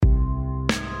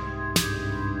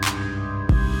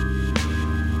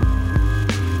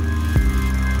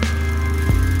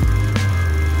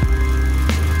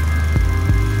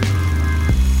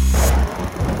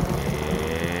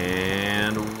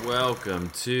welcome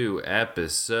to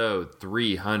episode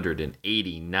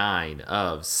 389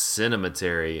 of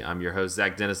Cinematary. I'm your host,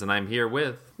 Zach Dennis, and I'm here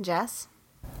with... Jess.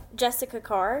 Jessica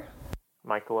Carr.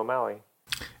 Michael O'Malley.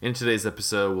 In today's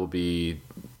episode, we'll be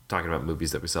talking about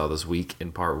movies that we saw this week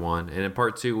in part 1. And in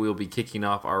part 2, we'll be kicking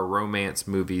off our romance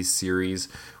movies series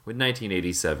with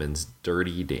 1987's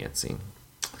Dirty Dancing.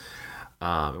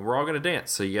 And we're all going to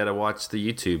dance, so you got to watch the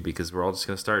YouTube because we're all just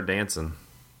going to start dancing.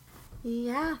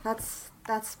 Yeah, that's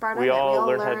part of it. We all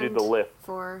learned how to do the lift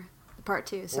for part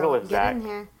 2. So get Zach in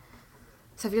here.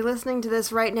 So if you're listening to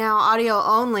this right now, audio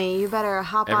only, you better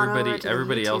hop on over to the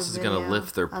Everybody YouTube else is going to video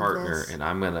lift their of partner, this. and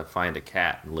I'm going to find a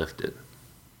cat and lift it.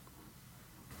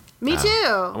 Me too.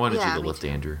 I wanted yeah, you to me lift too.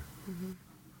 Andrew.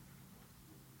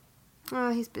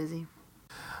 Oh, he's busy.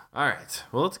 All right.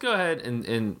 Well, let's go ahead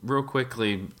and real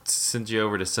quickly send you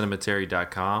over to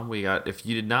cinematary.com. We got, if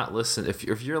you did not listen,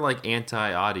 if you're like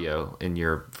anti-audio and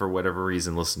you're, for whatever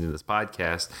reason, listening to this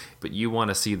podcast, but you want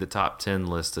to see the top 10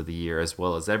 list of the year as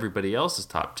well as everybody else's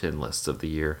top 10 lists of the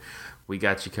year, we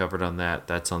got you covered on that.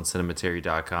 That's on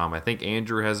cinematary.com. I think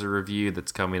Andrew has a review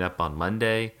that's coming up on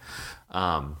Monday.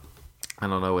 I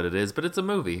don't know what it is, but it's a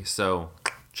movie, so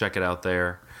check it out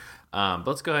there. But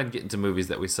let's go ahead and get into movies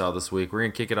that we saw this week. We're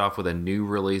going to kick it off with a new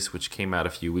release, which came out a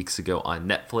few weeks ago on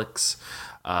Netflix.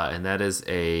 And that is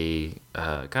a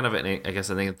kind of, an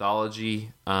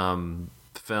anthology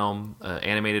film,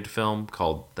 animated film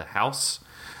called The House.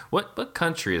 What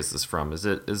country is this from? Is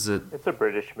it? It's a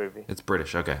British movie. It's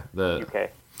British, okay.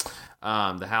 UK.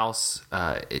 The House,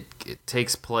 it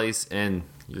takes place in,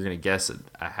 you're going to guess it,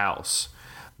 a house.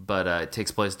 But it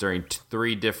takes place during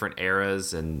 3 different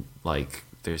eras, and like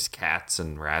there's cats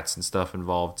and rats and stuff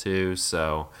involved too.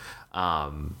 So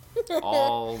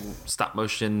all stop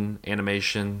motion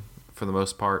animation for the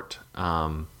most part.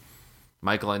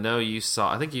 Michael, I know you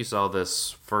saw. I think you saw this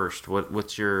first.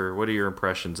 What are your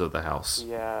impressions of The House?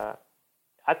 Yeah,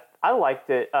 I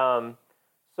liked it.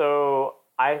 So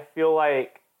I feel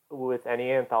like with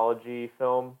any anthology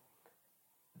film,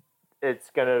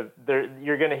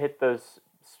 you're gonna hit those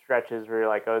stretches where you're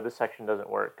like, oh, this section doesn't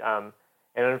work.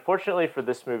 And unfortunately for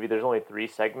this movie, there's only 3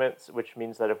 segments, which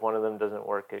means that if one of them doesn't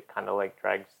work, it kind of like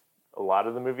drags a lot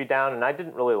of the movie down. And I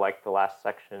didn't really like the last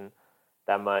section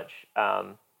that much.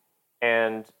 But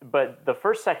the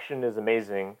first section is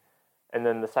amazing, and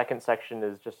then the second section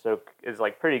is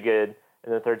like pretty good,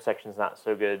 and the third section is not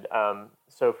so good.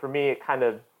 So for me, it kind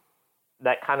of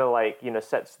like, you know,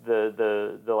 sets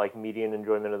the like median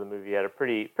enjoyment of the movie at a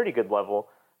pretty good level.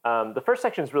 The first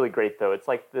section is really great though. It's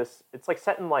like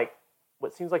set in like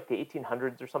what seems like the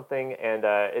 1800s or something, and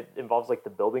it involves like the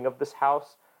building of this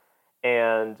house,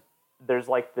 and there's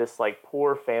like this like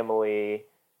poor family,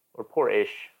 or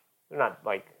poor-ish. They're not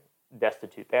like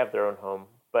destitute. They have their own home,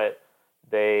 but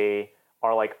they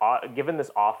are like given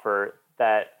this offer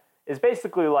that is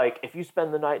basically like, if you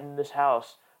spend the night in this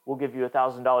house, we'll give you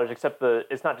 $1,000. Except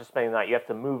it's not just spending the night. You have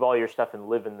to move all your stuff and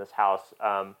live in this house.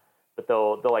 But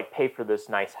they'll like pay for this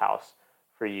nice house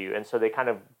for you, and so they kind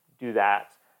of do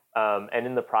that. And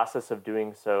in the process of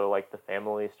doing so, like the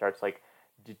family starts like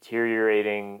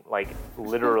deteriorating, like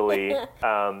literally.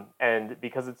 And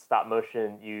because it's stop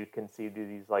motion, you can see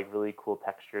these like really cool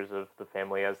textures of the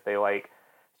family as they like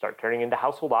start turning into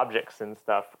household objects and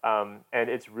stuff. And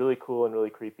it's really cool and really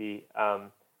creepy.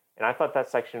 And I thought that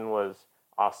section was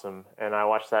awesome. And I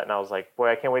watched that and I was like,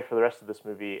 boy, I can't wait for the rest of this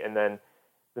movie. And then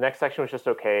the next section was just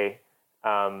okay.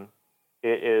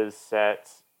 It is set.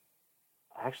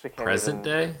 I actually can't. Present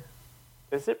day?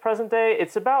 Is it present day?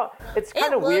 It's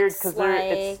kind of weird because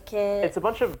it's a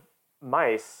bunch of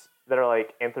mice that are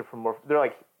like anthropomorphic. They're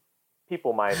like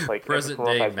people mice, like present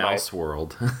day mouse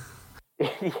world. Yeah,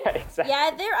 exactly.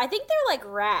 Yeah, I think they're like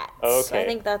rats. Okay. I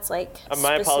think that's like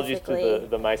my apologies to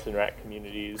the mice and rat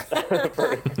communities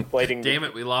for explaining. Damn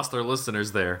it, we lost our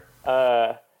listeners there.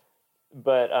 But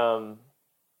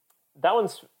that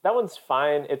one's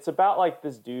fine. It's about like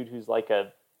this dude who's like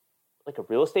a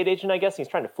real estate agent, I guess. He's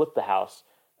trying to flip the house,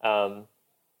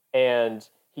 and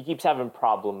he keeps having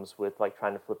problems with like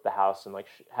trying to flip the house and like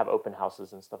have open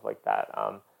houses and stuff like that.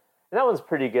 And that one's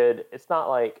pretty good. It's not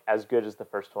like as good as the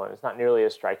first one. It's not nearly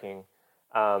as striking.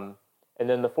 And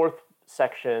then the fourth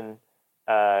section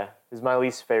is my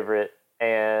least favorite,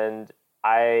 and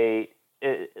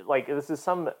this is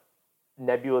some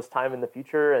nebulous time in the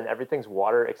future, and everything's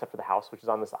water except for the house, which is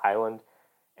on this island.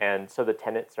 And so the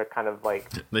tenants are kind of like...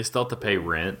 They still have to pay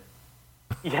rent.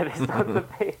 Yeah, they still have to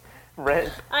pay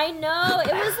rent. I know.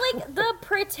 It was like the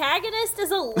protagonist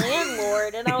is a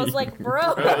landlord, and I was like,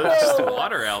 bro. There's just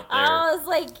water out there. I was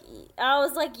like,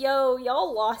 yo,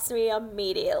 y'all lost me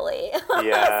immediately. I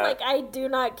Yeah. was like, I do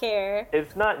not care.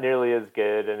 It's not nearly as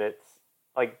good, and it's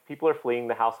like people are fleeing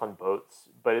the house on boats,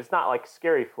 but it's not like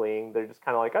scary fleeing. They're just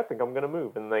kind of like, I think I'm gonna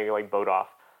move, and they like boat off.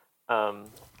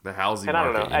 The housing And I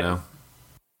don't market, know, you know.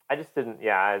 I just didn't.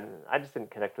 Yeah, I just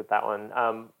didn't connect with that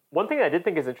one. One thing I did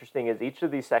think is interesting is each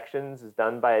of these sections is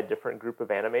done by a different group of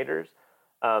animators.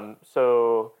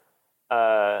 So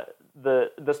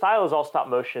the style is all stop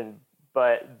motion,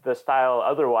 but the style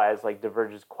otherwise like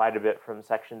diverges quite a bit from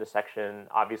section to section.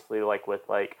 Obviously, like with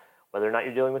like whether or not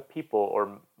you're dealing with people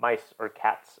or mice or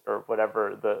cats or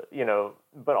whatever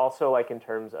but also like in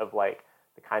terms of like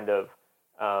the kind of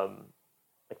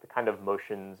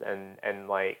motions and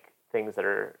like things that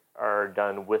are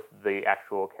done with the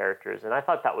actual characters. And I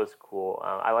thought that was cool.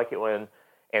 I like it when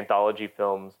anthology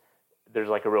films, there's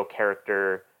like a real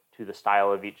character to the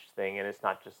style of each thing, and it's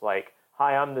not just like,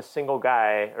 hi, I'm this single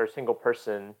guy or single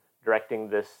person directing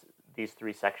these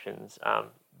three sections.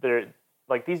 They're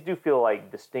like, these do feel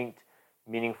like distinct,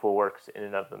 meaningful works in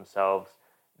and of themselves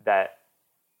that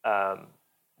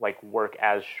like work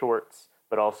as shorts,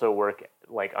 but also work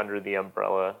like under the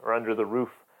umbrella or under the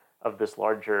roof of this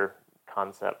larger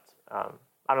concept. I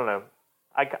don't know.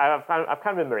 I've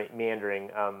kind of been meandering.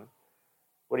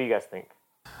 What do you guys think?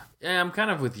 Yeah, I'm kind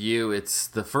of with you. It's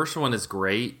the first one is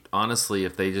great. Honestly,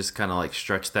 if they just kind of like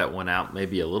stretched that one out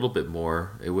maybe a little bit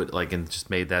more, it would like and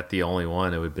just made that the only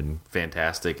one. It would have been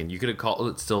fantastic. And you could have called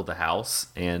it still The House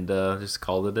and just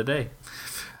called it a day.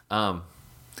 Like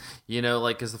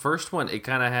because the first one, it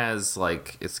kind of has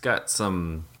like it's got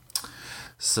some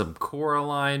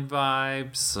Coraline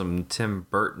vibes, some Tim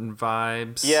Burton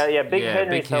vibes. Yeah, big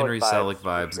Henry Selick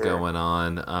vibes sure. going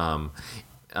on.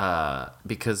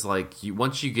 Because like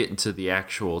once you get into the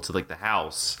actual to like the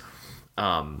house,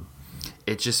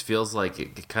 it just feels like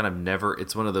it kind of never.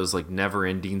 It's one of those like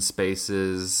never-ending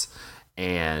spaces,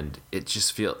 and it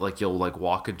just feels like you'll like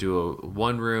walk into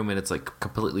one room and it's like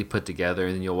completely put together,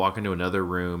 and then you'll walk into another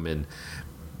room and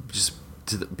just.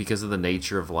 Because of the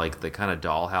nature of like the kind of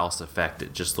dollhouse effect,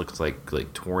 it just looks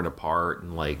like torn apart,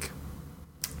 and like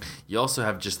you also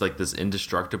have just like this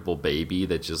indestructible baby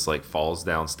that just like falls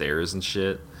downstairs and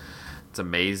shit. It's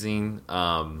amazing.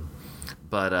 But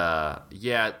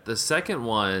the second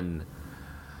one,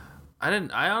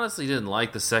 I honestly didn't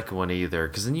like the second one either,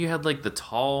 because then you had like the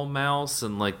tall mouse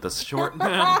and like the short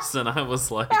mouse, and I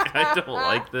was like, I don't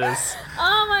like this.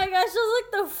 Oh my gosh, it was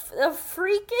like the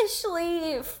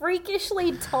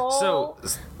freakishly tall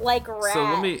like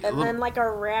rat, then like a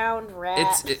round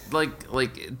rat. It's like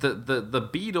the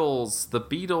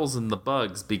beetles and the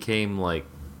bugs became like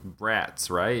rats,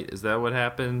 right? Is that what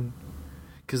happened?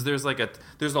 Because there's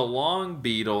a long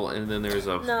beetle, and then there's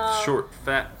a short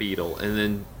fat beetle, and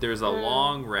then there's a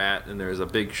long rat, and there's a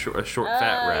big short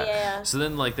fat rat. Yeah. So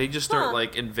then like they just start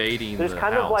like invading there's the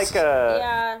kind house. of like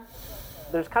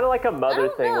there's kind of like a mother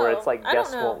thing where it's like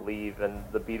guests won't leave, and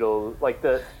the beetle like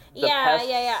the pests.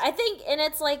 I think, and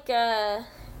it's like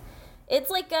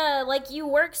you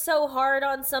work so hard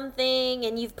on something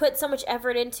and you've put so much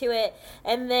effort into it,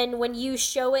 and then when you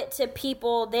show it to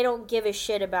people, they don't give a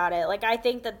shit about it. Like, I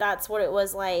think that's what it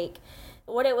was like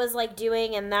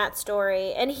doing in that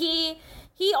story. And he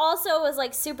also was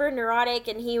like super neurotic,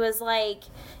 and he was like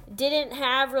didn't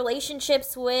have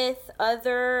relationships with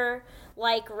other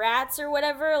like rats or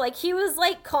whatever. Like, he was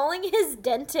like calling his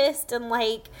dentist and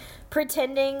like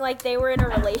pretending like they were in a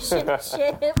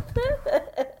relationship.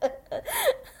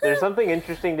 There's something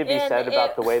interesting to be said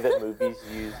about the way that movies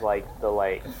use like the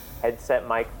like headset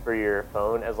mic for your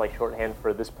phone as like shorthand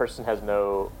for this person has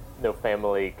no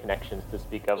family connections to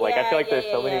speak of. Like, I feel like there's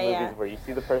so many movies where you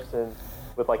see the person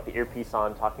with like the earpiece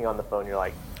on talking on the phone, you're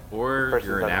like, or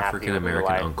you're an African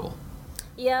American uncle.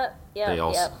 Yep. Yeah.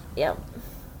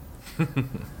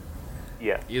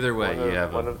 Either way, you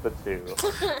have one of the two.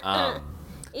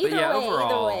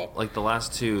 Overall, like the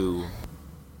last two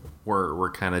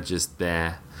were kind of just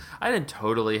there. I didn't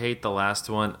totally hate the last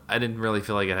one. I didn't really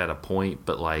feel like it had a point,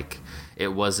 but like it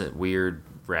wasn't weird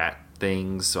rat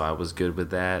things, so I was good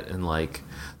with that. And like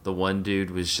the one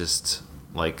dude was just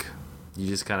like, you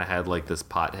just kind of had like this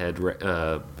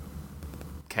pothead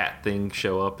cat thing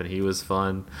show up, and he was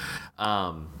fun.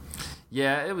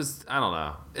 Yeah, it was. I don't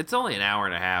know. It's only an hour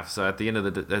and a half, so at the end of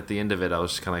it, I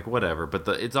was just kind of like, whatever. But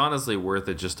it's honestly worth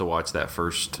it just to watch that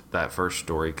first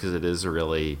story, because it is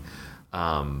really,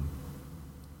 I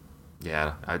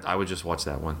would just watch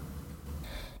that one.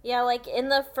 Yeah, like in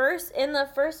the first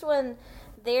one,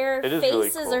 their faces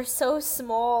really cool. are so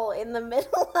small in the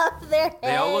middle of their heads.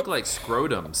 They all look like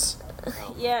scrotums.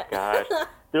 Yeah. Gosh.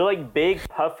 They're like big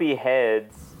puffy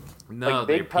heads. No, like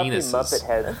they're big puffy penises. Muppet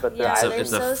heads, but their Yeah, eyes they're It's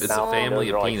so a small. family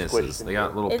of They're, like, penises. squished They got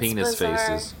into- little It's penis bizarre.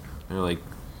 faces. They're like,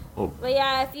 oh, But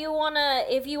yeah, if you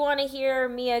wanna hear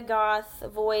Mia Goth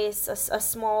voice a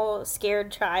small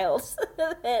scared child,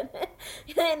 then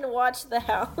watch The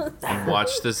House.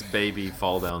 watch this baby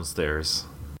fall downstairs.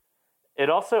 It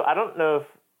also, I don't know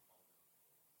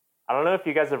if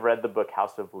you guys have read the book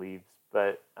House of Leaves,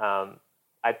 but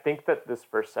I think that this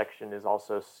first section is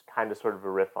also kind of sort of a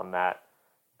riff on that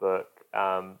book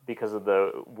because of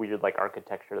the weird like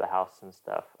architecture of the house and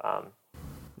stuff.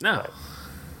 No.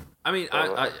 I mean,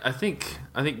 I think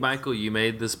Michael, you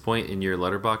made this point in your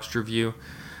Letterboxd review.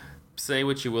 Say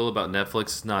what you will about Netflix,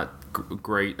 it's not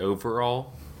great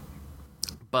overall,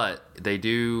 but they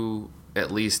do at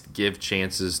least give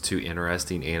chances to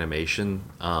interesting animation.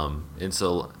 And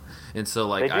so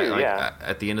like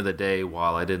at the end of the day,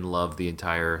 while I didn't love the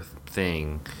entire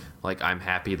thing, like I'm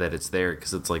happy that it's there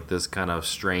because it's like this kind of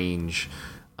strange,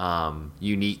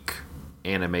 unique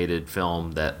animated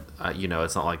film that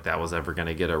it's not like that was ever going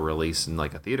to get a release in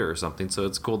like a theater or something, so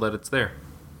it's cool that it's there.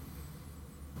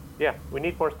 Yeah, we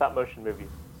need more stop motion movies,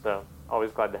 so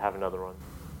always glad to have another one.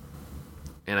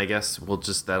 And I guess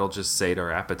that'll just sate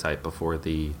our appetite before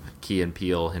the Key and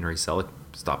Peele Henry Selick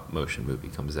stop motion movie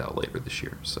comes out later this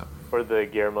year. So Or the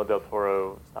Guillermo del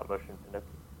Toro stop motion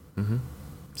Pinocchio.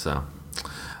 So,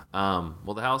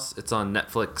 well, The House, it's on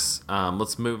Netflix.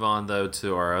 Let's move on, though,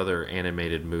 to our other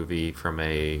animated movie from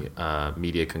a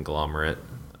media conglomerate.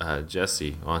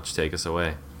 Jesse, why don't you take us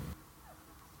away?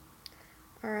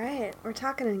 All right, we're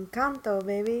talking Encanto,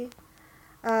 baby.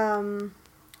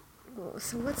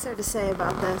 So what's there to say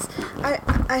about this?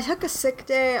 I took a sick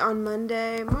day on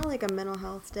Monday, more like a mental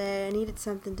health day. I needed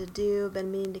something to do.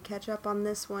 Been meaning to catch up on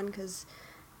this one because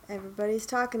everybody's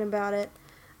talking about it.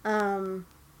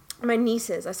 My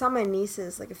nieces, I saw my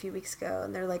nieces like a few weeks ago,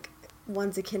 and they're like,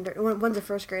 one's a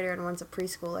first grader and one's a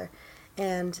preschooler,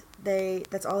 and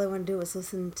that's all they want to do is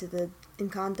listen to the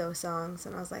Encanto songs,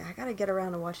 and I was like, I gotta get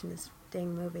around to watching this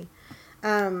dang movie.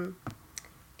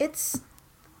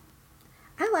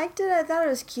 I liked it. I thought it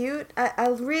was cute. I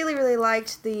really, really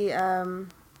liked the,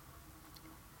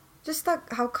 just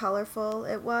how colorful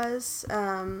it was.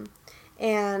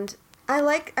 And I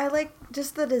like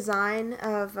just the design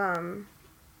of,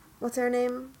 what's her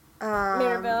name?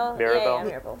 Mirabel. Mirabel.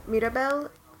 Yeah,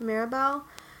 Mirabel.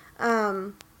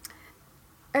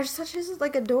 She's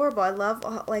like adorable. I love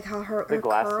like how her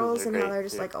curls and how they're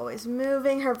just like always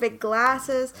moving. Her big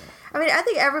glasses. I mean, I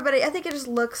think it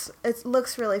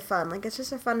looks really fun. Like it's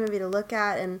just a fun movie to look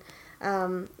at, and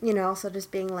also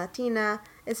just being Latina,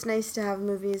 it's nice to have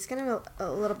movies kind of a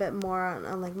little bit more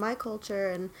on like my culture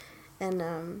and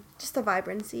just the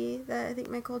vibrancy that I think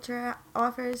my culture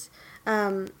offers.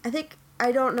 I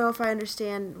don't know if I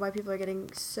understand why people are getting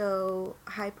so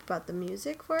hyped about the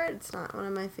music for it. It's not one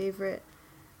of my favorite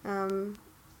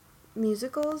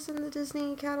musicals in the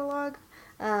Disney catalog,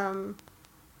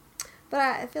 but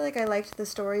I feel like I liked the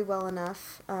story well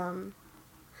enough. I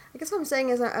guess what I'm saying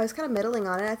is I was kind of middling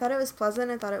on it. I thought it was pleasant.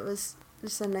 I thought it was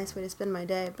just a nice way to spend my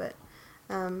day, but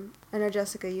I know,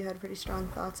 Jessica, you had pretty strong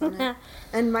thoughts on it.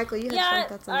 And Michael, you had strong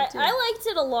thoughts on it too. I liked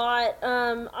it a lot.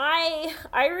 I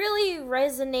really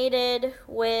resonated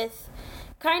with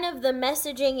kind of the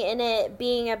messaging in it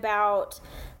being about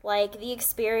like the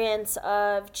experience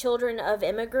of children of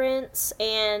immigrants,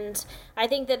 and I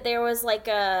think that there was like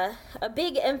a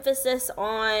big emphasis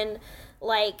on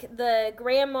like the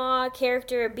grandma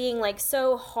character being like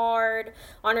so hard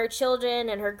on her children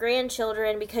and her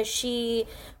grandchildren because she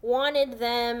wanted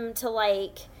them to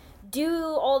like do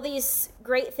all these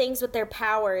great things with their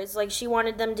powers. Like she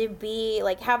wanted them to be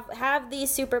like have these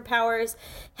superpowers,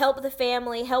 help the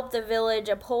family, help the village,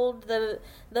 uphold the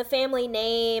family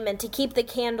name, and to keep the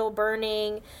candle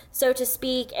burning, so to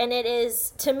speak. And it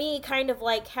is to me kind of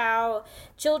like how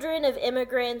children of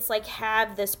immigrants like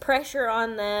have this pressure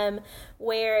on them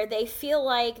where they feel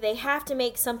like they have to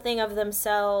make something of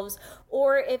themselves,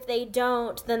 or if they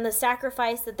don't, then the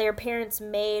sacrifice that their parents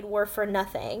made were for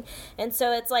nothing. And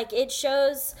so it's like it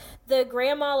shows the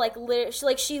grandma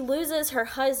she loses her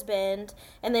husband,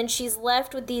 and then she's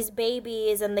left with these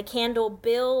babies, and the candle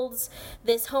builds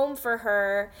this home for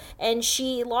her, and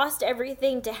she lost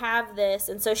everything to have this,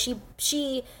 and so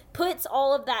she puts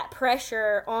all of that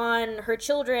pressure on her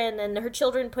children, and her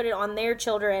children put it on their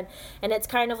children, and it's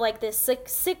kind of like this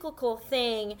cyclical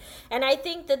thing. And I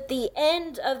think that the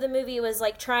end of the movie was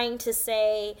like trying to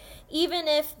say, even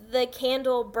if the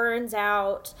candle burns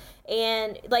out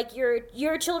and like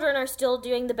your children are still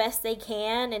doing the best they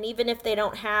can, and even if they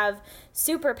don't have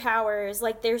superpowers,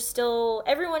 like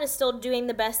everyone is still doing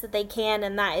the best that they can,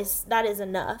 and that is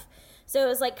enough. So it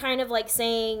was like kind of like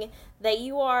saying that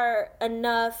you are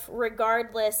enough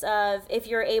regardless of if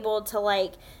you're able to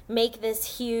like make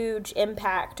this huge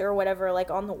impact or whatever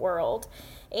like on the world.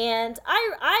 And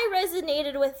I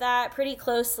resonated with that pretty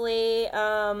closely.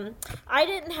 I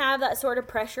didn't have that sort of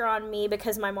pressure on me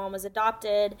because my mom was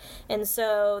adopted, and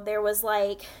so there was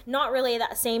like not really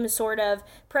that same sort of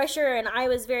pressure, and I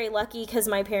was very lucky because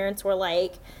my parents were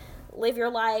like, live your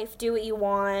life, do what you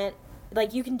want,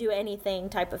 like you can do anything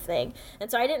type of thing. And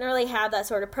so I didn't really have that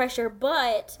sort of pressure,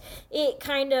 but it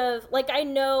kind of like, I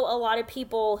know a lot of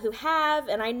people who have,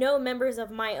 and I know members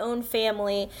of my own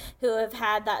family who have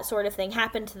had that sort of thing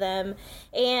happen to them.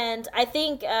 And I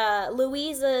think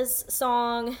Louisa's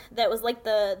song that was like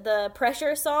the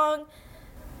pressure song,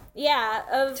 yeah,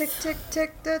 of tick tick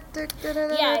tick tick tick.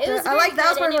 Yeah, it was. I like that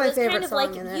was one of my favorite kind of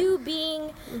songs. Like you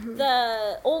being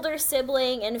the older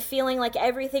sibling and feeling like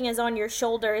everything is on your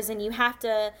shoulders, and you have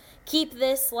to keep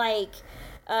this like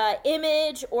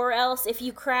image, or else if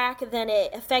you crack, then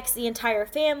it affects the entire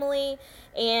family.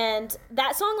 And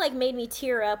that song like made me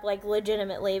tear up like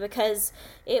legitimately, because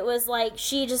it was like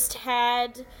she just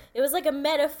had, it was like a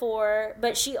metaphor,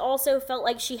 but she also felt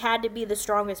like she had to be the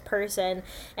strongest person.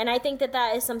 And I think that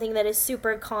that is something that is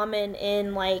super common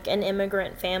in like an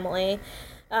immigrant family.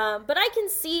 But I can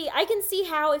see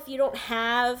how if you don't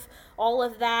have all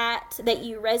of that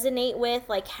you resonate with,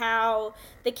 like how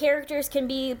the characters can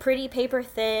be pretty paper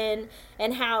thin,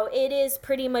 and how it is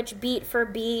pretty much beat for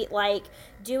beat, like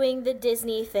doing the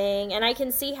Disney thing. And I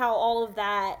can see how all of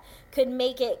that could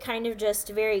make it kind of just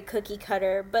very cookie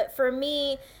cutter. But for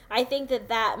me, I think that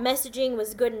messaging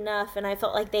was good enough, and I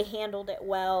felt like they handled it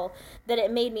well, that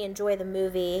it made me enjoy the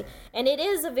movie. And it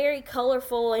is a very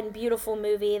colorful and beautiful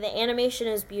movie. The animation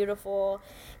is beautiful.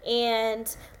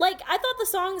 And like, I thought the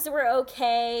songs were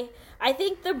okay. I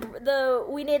think the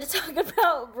we need to talk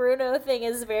about Bruno thing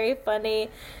is very funny.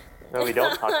 No, we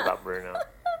don't talk about Bruno.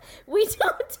 We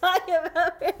don't talk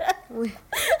about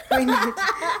Bruno.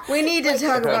 We need to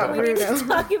talk about Bruno. We need to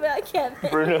talk about Kevin.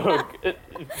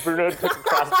 Bruno took a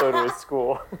crossbow to his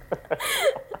school.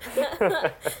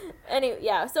 Anyway,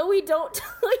 yeah. So we don't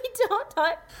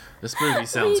talk. This movie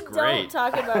sounds great. We don't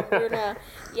talk about Bruno.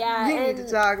 Yeah, we need to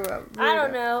talk about Bruno. I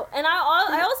don't know, and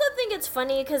I also think it's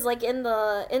funny because like in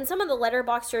some of the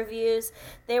Letterboxd reviews,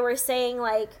 they were saying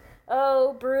like,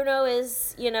 oh, Bruno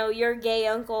is, your gay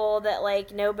uncle that,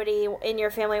 like, nobody in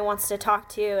your family wants to talk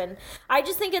to. And I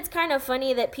just think it's kind of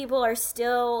funny that people are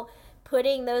still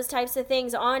putting those types of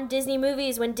things on Disney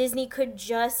movies when Disney could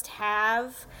just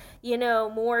have,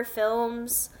 more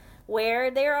films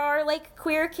where there are, like,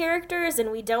 queer characters,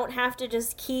 and we don't have to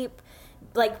just keep,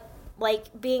 like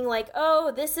being like,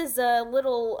 oh, this is a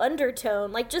little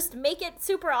undertone. Like, just make it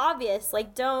super obvious.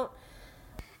 Like, don't...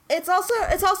 It's also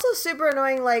super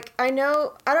annoying. Like, I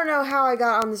don't know how I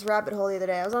got on this rabbit hole the other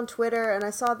day. I was on Twitter and I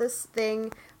saw this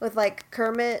thing with like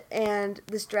Kermit and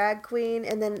this drag queen,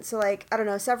 and then so like, I don't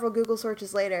know, several Google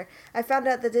searches later, I found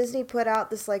out that Disney put out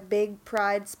this like big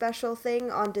Pride special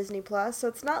thing on Disney Plus. So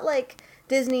it's not like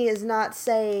Disney is not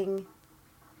saying,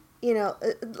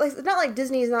 like, it's not like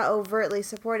Disney is not overtly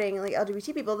supporting like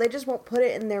LGBT people. They just won't put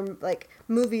it in their like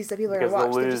movies that people are gonna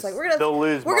watch. They're just like, we're gonna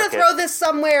throw this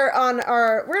somewhere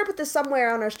we're gonna put this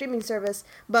somewhere on our streaming service,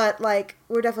 but like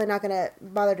we're definitely not gonna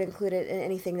bother to include it in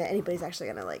anything that anybody's actually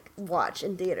gonna like watch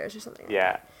in theaters or something.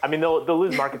 Yeah, I mean they'll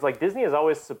lose markets. Like Disney has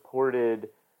always supported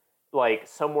like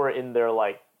somewhere in their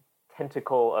like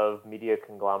tentacle of media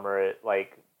conglomerate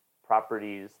like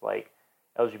properties like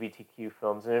LGBTQ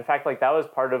films. And in fact, like that was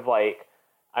part of like,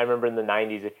 I remember in the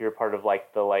 90s, if you're part of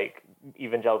like the like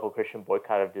evangelical Christian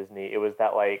boycott of Disney, it was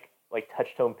that like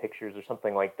Touchstone Pictures or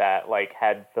something like that, like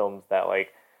had films that like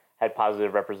had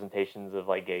positive representations of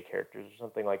like gay characters or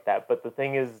something like that. But the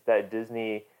thing is that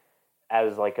Disney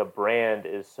as like a brand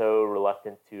is so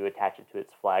reluctant to attach it to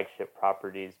its flagship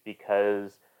properties,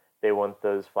 because they want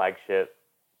those flagship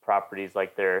properties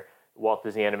like their Walt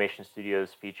Disney Animation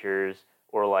Studios features,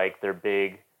 or like their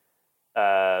big,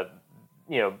 the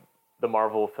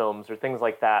Marvel films or things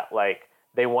like that. Like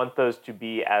they want those to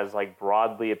be as like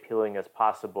broadly appealing as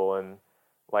possible, and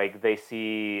like they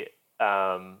see,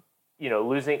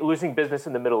 losing business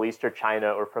in the Middle East or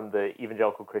China or from the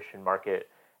evangelical Christian market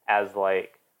as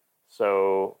like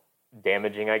so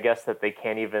damaging, I guess, that they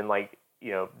can't even like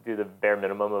do the bare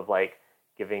minimum of like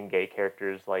giving gay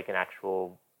characters like an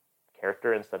actual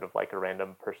character instead of like a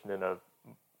random person in a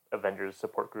Avengers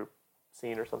support group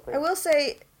scene or something. I will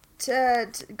say,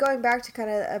 going back to kind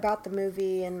of about the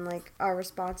movie and like our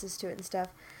responses to it and stuff,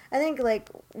 I think like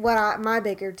my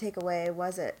bigger takeaway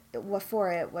was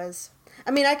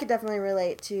I mean, I could definitely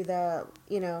relate to the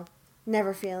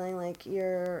never feeling like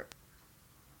you're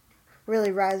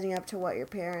really rising up to what your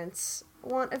parents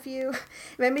want of you.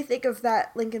 It made me think of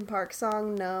that Linkin Park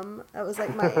song "Numb." That was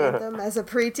like my anthem as a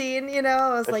preteen. You know,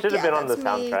 I was like, should have been on the me.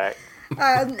 soundtrack.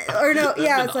 Or no,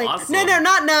 yeah, it's like awesome. no,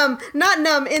 not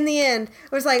numb. In the end,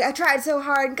 it was like I tried so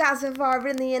hard and got so far,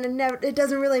 but in the end, it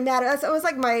doesn't really matter. It was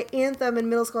like my anthem in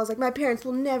middle school. I was like, my parents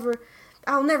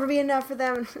I'll never be enough for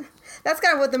them. That's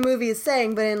kind of what the movie is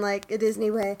saying, but in like a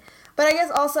Disney way. But I guess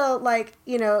also like,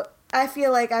 you know, I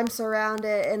feel like I'm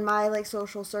surrounded in my like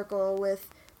social circle with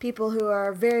people who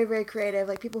are very, very creative,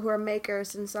 like people who are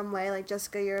makers in some way, like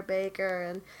Jessica, you're a baker,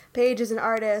 and Paige is an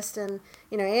artist, and,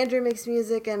 you know, Andrew makes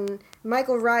music, and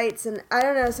Michael writes, and I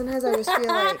don't know, sometimes I just feel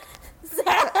like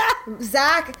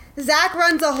Zach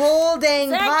runs a whole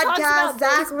dang podcast.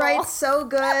 Zach writes so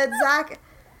good. Zach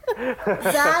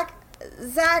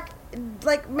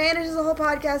like manages a whole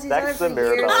podcast. He's done it for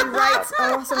years. He writes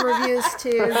awesome reviews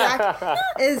too. Zach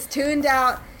is tuned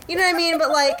out. You know what I mean? But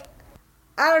like,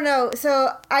 I don't know.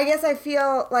 So I guess I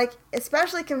feel like,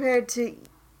 especially compared to,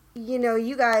 you know,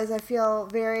 you guys, I feel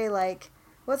very like,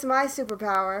 what's my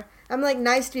superpower? I'm like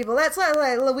nice to people. That's why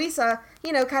like Louisa,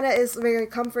 you know, kind of is very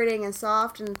comforting and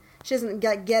soft, and she doesn't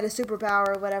get a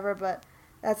superpower or whatever. But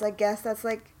I guess that's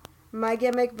like my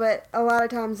gimmick. But a lot of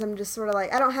times I'm just sort of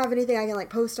like, I don't have anything I can like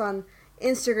post on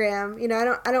Instagram. You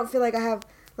know, I don't feel like I have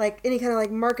like any kind of like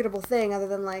marketable thing other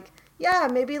than like, yeah,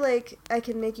 maybe like I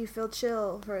can make you feel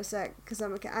chill for a sec because I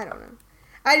don't know.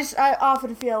 I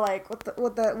often feel like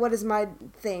what is my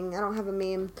thing? I don't have a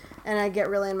meme, and I get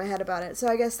really in my head about it. So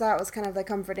I guess that was kind of the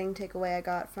comforting takeaway I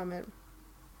got from it.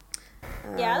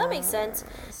 Yeah, that makes sense.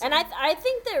 And I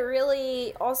think that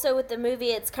really also with the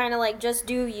movie, it's kind of like just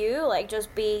do you, like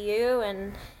just be you,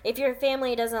 and if your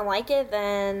family doesn't like it,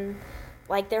 then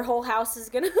like their whole house is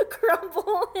gonna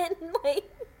crumble and like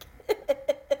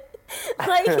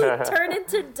turn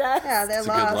into dust. Yeah, they're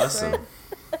lost. Good lesson. Right?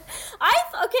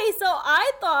 So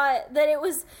I thought that it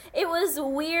was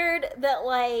weird that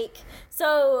like,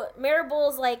 so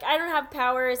Maribel's like, I don't have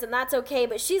powers and that's okay,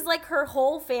 but she's like, her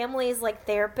whole family is like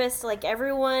therapist, like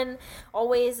everyone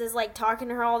always is like talking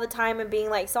to her all the time and being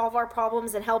like, solve our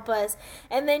problems and help us,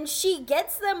 and then she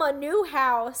gets them a new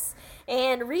house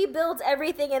and rebuilds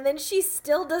everything, and then she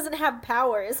still doesn't have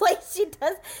powers. Like she's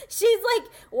like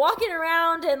walking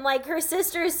around, and like her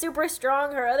sister is super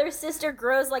strong, her other sister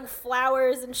grows like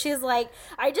flowers, and she's like,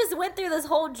 I just went through this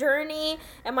whole journey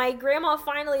and my grandma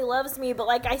finally loves me, but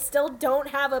like I still don't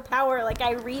have a power. Like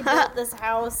I rebuilt this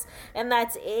house and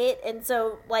that's it. And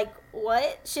so like,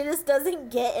 what? She just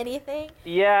doesn't get anything.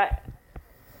 Yeah,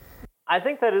 I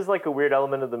think that is like a weird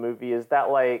element of the movie, is that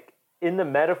like in the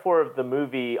metaphor of the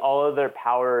movie, all of their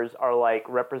powers are like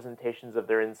representations of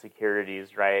their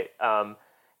insecurities, right?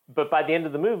 But by the end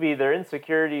of the movie, their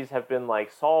insecurities have been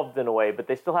like solved in a way, but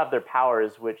they still have their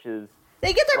powers, which is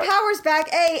they get their powers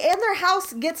back, and their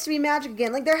house gets to be magic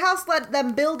again. Like, their house let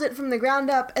them build it from the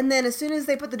ground up, and then as soon as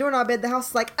they put the doorknob in, the house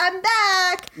is like, I'm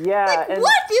back! Yeah. Like,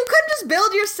 what? You couldn't just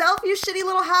build yourself, you shitty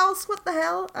little house? What the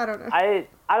hell? I don't know. I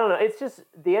don't know. It's just,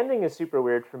 the ending is super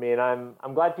weird for me, and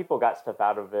I'm glad people got stuff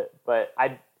out of it. But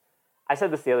I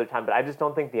said this the other time, but I just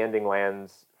don't think the ending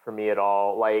lands for me at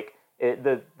all. Like,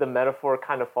 the metaphor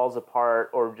kind of falls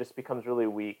apart or just becomes really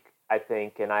weak, I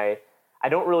think, and I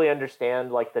don't really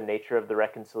understand like the nature of the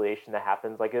reconciliation that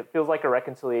happens. Like it feels like a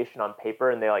reconciliation on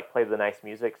paper, and they like play the nice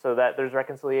music so that there's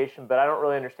reconciliation, but I don't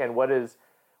really understand what is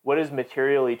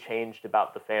materially changed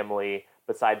about the family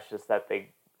besides just that they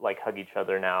like hug each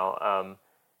other now.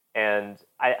 And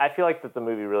I feel like that the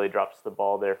movie really drops the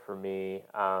ball there for me,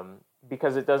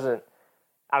 because it doesn't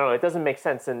make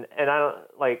sense. And I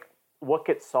don't like what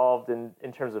gets solved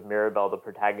in terms of Mirabel, the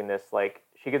protagonist. Like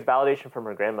she gets validation from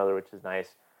her grandmother, which is nice.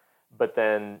 But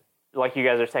then, like you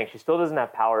guys are saying, she still doesn't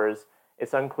have powers.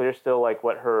 It's unclear still, like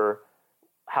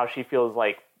how she feels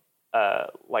like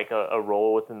a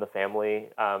role within the family,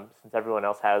 since everyone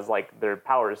else has like their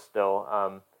powers still.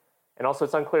 And also,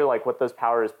 it's unclear like what those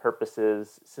powers'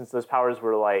 purposes, since those powers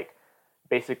were like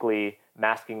basically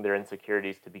masking their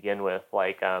insecurities to begin with.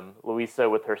 Like Louisa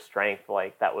with her strength,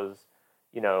 like that was,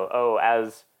 you know,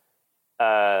 as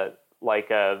like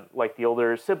the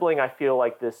older sibling, I feel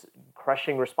like this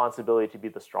crushing responsibility to be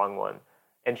the strong one,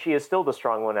 and she is still the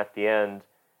strong one at the end,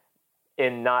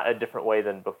 in not a different way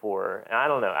than before. And I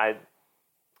don't know,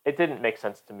 it didn't make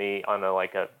sense to me on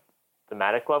a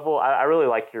thematic level. I really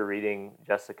like your reading,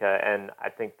 Jessica, and I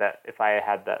think that if I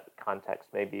had that context,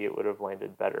 maybe it would have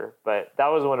landed better. But that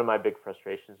was one of my big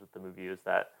frustrations with the movie, is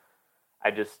that I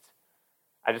just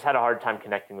had a hard time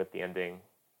connecting with the ending.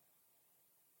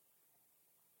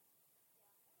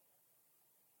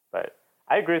 But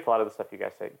I agree with a lot of the stuff you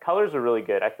guys say. Colors are really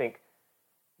good. I think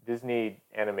Disney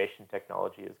animation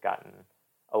technology has gotten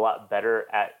a lot better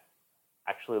at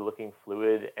actually looking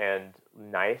fluid and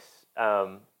nice.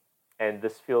 And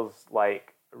this feels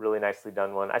like a really nicely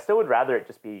done one. I still would rather it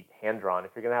just be hand drawn.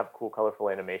 If you're gonna have cool, colorful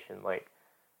animation, like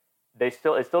it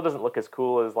still doesn't look as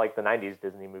cool as like the '90s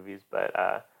Disney movies. But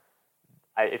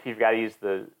if you've got to use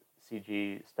the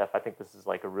CG stuff, I think this is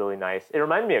like a really nice. It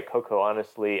reminded me of Coco,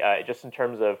 honestly, just in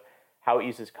terms of how it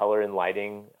uses color and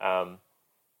lighting,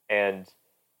 and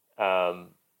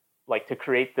like to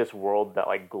create this world that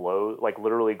like glows, like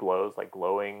literally glows, like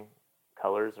glowing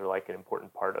colors are like an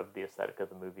important part of the aesthetic of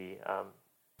the movie.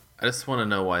 I just want to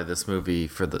know why this movie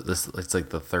it's like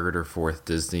the third or fourth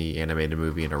Disney animated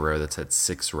movie in a row that's had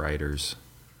 6 writers.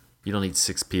 You don't need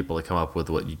 6 people to come up with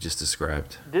what you just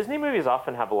described. Disney movies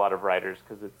often have a lot of writers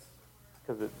because it's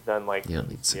done like you don't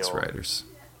need 6 writers.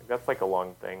 That's like a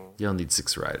long thing. You don't need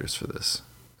 6 writers for this.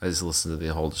 I just listened to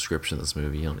the whole description of this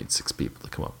movie. You don't need 6 people to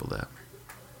come up with that.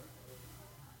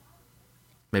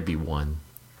 Maybe 1,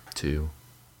 2,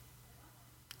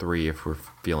 3 if we're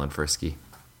feeling frisky.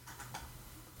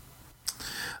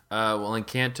 Well,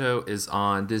 Encanto is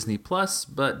on Disney Plus,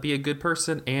 but be a good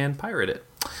person and pirate it.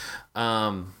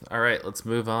 All right, let's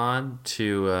move on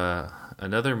to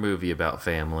another movie about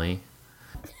family.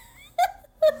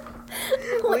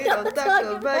 We don't talk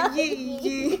about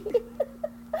Yee.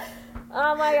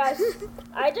 Oh my gosh.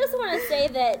 I just want to say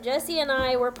that Jesse and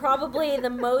I were probably the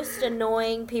most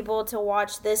annoying people to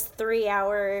watch this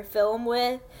 3-hour film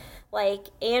with. Like,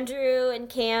 Andrew and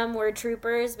Cam were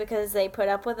troopers because they put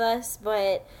up with us,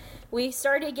 but we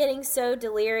started getting so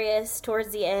delirious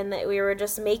towards the end that we were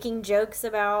just making jokes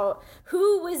about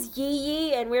who was Yee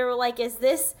Yee, and we were like, is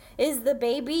the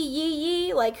baby Yee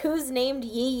Yee? Like, who's named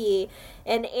Yee Yee?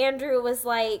 And Andrew was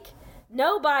like,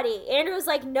 nobody. Andrew was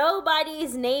like,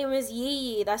 nobody's name is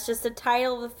Yee Yee. That's just the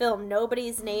title of the film.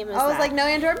 Nobody's name is I was that. like, no,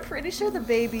 Andrew, I'm pretty sure the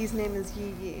baby's name is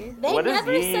Yee Yee. They What does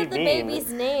never Yee said the mean?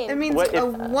 baby's name. It means a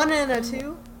 1 and a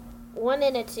 2. 1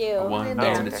 and a 2. 1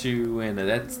 and a 2, and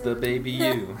that's the baby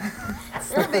you.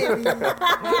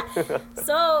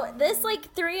 So this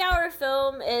like 3-hour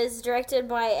film is directed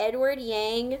by Edward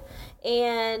Yang,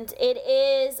 and it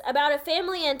is about a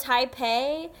family in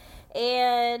Taipei,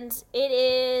 and it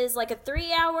is like a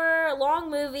 3-hour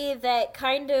long movie that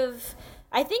kind of,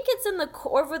 I think it's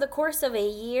over the course of a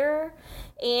year,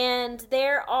 and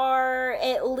there are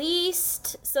at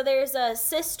least, so there's a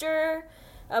sister,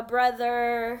 a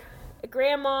brother, a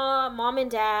grandma, mom and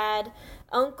dad,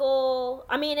 uncle.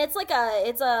 I mean, it's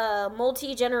a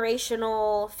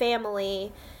multi-generational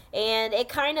family, and it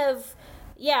kind of,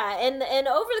 yeah, and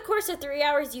over the course of 3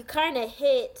 hours, you kind of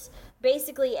hit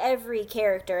basically every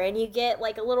character, and you get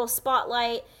like a little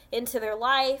spotlight into their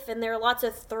life, and there are lots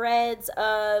of threads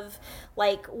of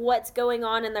like what's going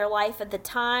on in their life at the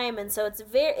time, and so it's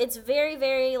very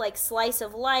very like slice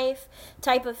of life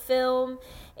type of film.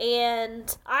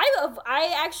 And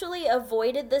I actually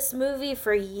avoided this movie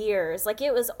for years. Like,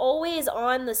 it was always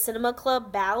on the Cinema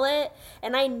Club ballot,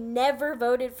 and I never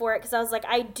voted for it because I was like,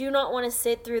 I do not want to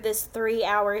sit through this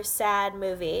 3-hour sad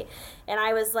movie. And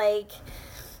I was like,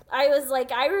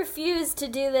 I refuse to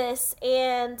do this.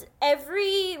 And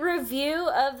every review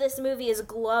of this movie is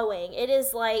glowing. It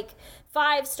is like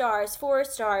 5 stars, 4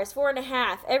 stars,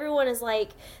 4.5. Everyone is like,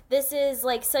 this is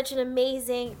like such an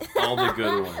amazing. All the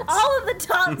good ones. All of the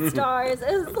top stars.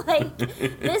 It was like,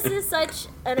 this is such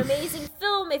an amazing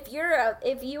film. If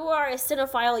you are a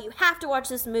cinephile, you have to watch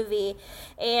this movie.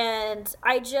 And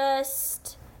I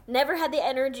just never had the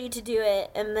energy to do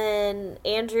it. And then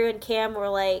Andrew and Cam were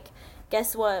like,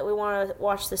 guess what? We want to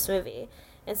watch this movie.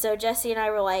 And so Jesse and I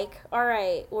were like, all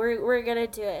right, we're going to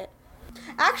do it.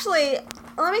 Actually,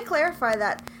 let me clarify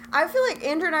that. I feel like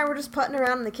Andrew and I were just putting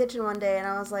around in the kitchen one day, and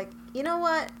I was like, you know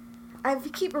what? I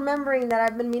keep remembering that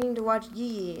I've been meaning to watch Yee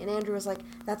Yee, and Andrew was like,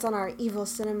 that's on our evil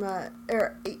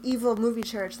evil movie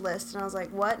church list, and I was like,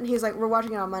 what? And he's like, we're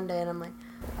watching it on Monday, and I'm like,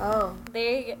 oh,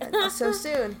 there you go. So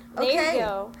soon. Okay. There you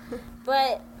go.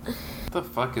 But what the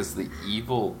fuck is the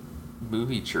evil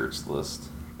movie church list?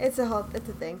 It's a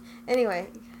thing. Anyway.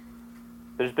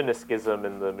 There's been a schism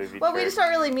in the movie. Well, church. we just don't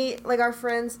really meet like our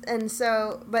friends, and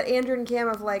so, but Andrew and Cam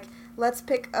have like, let's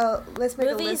make a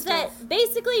movies list that of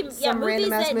basically, yeah, movies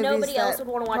that nobody else would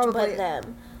want to watch probably, but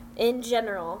them, in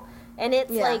general. And it's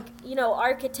like, you know,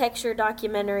 architecture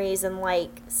documentaries and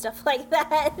like stuff like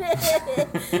that.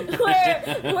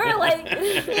 we're like,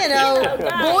 you know,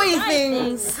 boy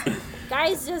things.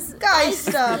 Guys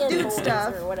stuff, dude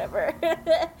stuff, or whatever.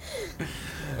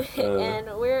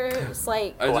 And we're just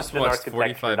like, I just watched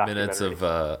 45 minutes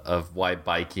of why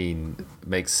biking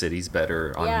makes cities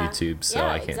better on YouTube, so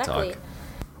I can't talk.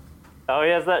 Oh, he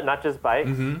has that Not Just Bike?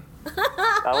 Mm-hmm.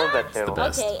 I love that channel.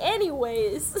 Okay,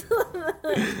 anyways.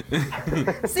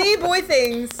 See, boy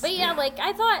things. But yeah, like,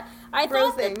 I thought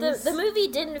that the movie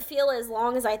didn't feel as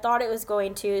long as I thought it was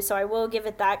going to, so I will give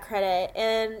it that credit.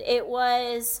 And it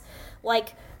was,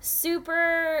 like,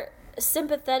 super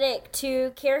sympathetic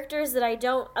to characters that I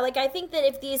don't like. I think that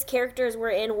if these characters were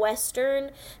in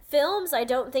Western films, I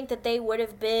don't think that they would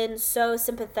have been so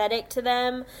sympathetic to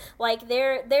them. Like,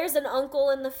 there's an uncle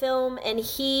in the film, and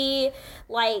he,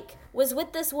 like, was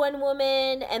with this one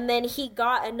woman, and then he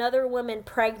got another woman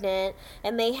pregnant,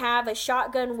 and they have a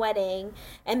shotgun wedding,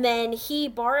 and then he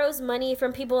borrows money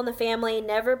from people in the family,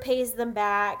 never pays them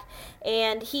back,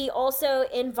 and he also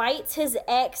invites his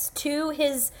ex to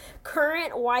his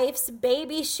current wife's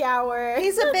baby shower.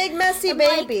 He's a big messy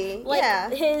baby. Yeah.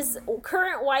 His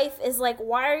current wife is like,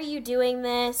 why are you doing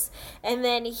this? And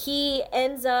then he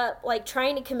ends up, like,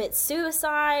 trying to commit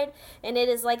suicide, and it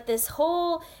is like this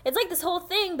whole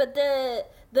thing, but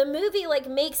the movie, like,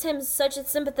 makes him such a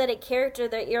sympathetic character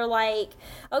that you're like,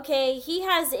 okay, he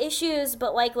has issues,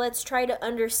 but, like, let's try to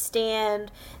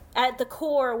understand at the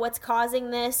core what's causing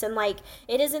this, and, like,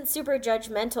 it isn't super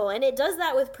judgmental, and it does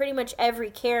that with pretty much every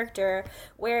character,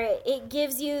 where it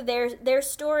gives you their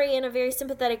story in a very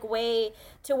sympathetic way,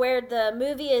 to where the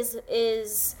movie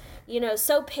is you know,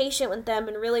 so patient with them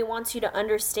and really wants you to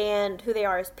understand who they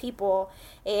are as people.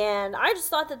 And I just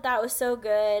thought that was so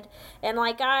good. And,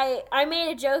 like, I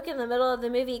made a joke in the middle of the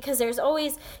movie, because there's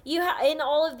always, in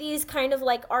all of these kind of,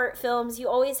 like, art films, you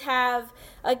always have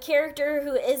a character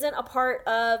who isn't a part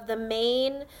of the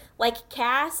main, like,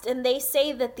 cast, and they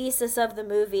say the thesis of the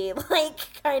movie,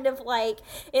 like, kind of, like,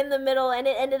 in the middle, and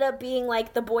it ended up being,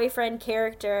 like, the boyfriend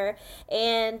character.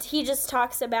 And he just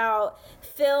talks about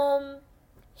film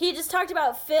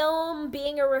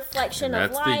being a reflection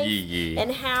of life,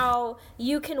 and how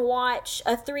you can watch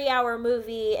a 3-hour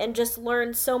movie and just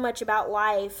learn so much about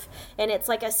life, and it's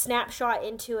like a snapshot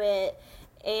into it.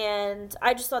 And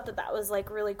I just thought that was, like,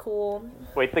 really cool.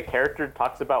 Wait, the character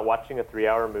talks about watching a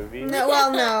 3-hour movie? No,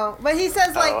 well, no. But he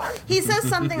says, like, he says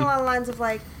something along the lines of,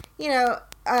 like, you know,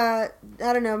 I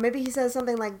don't know, maybe he says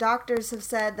something like, doctors have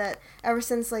said that ever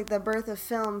since, like, the birth of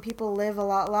film, people live a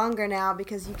lot longer now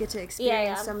because you get to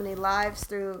experience so many lives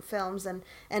through films, and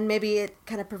maybe it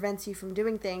kind of prevents you from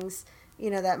doing things, you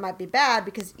know, that might be bad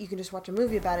because you can just watch a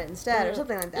movie about it instead, or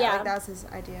something like that. Yeah. Like, that was his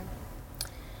idea.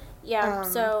 Yeah,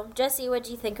 so, Jesse, what'd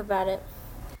you think about it?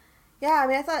 Yeah,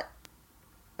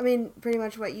 I mean, pretty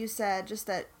much what you said, just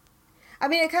that, I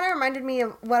mean, it kind of reminded me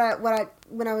of when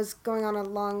I was going on a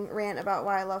long rant about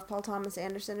why I love Paul Thomas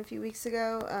Anderson a few weeks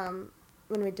ago,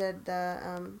 when we did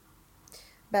the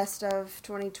Best of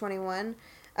 2021.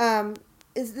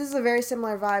 This is a very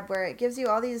similar vibe, where it gives you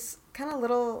all these kind of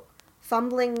little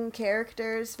fumbling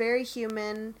characters, very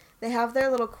human. They have their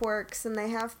little quirks, and they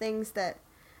have things that,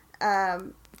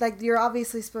 like, you're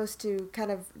obviously supposed to kind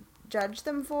of judge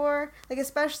them for, like,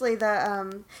 especially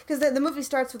because the movie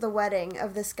starts with a wedding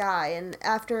of this guy, and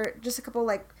after just a couple,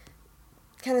 like,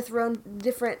 kind of thrown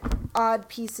different odd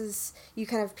pieces, you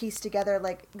kind of piece together,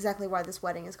 like, exactly why this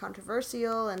wedding is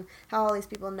controversial and how all these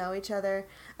people know each other,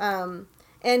 and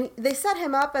they set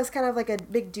him up as kind of like a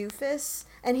big doofus,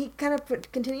 and he kind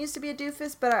of continues to be a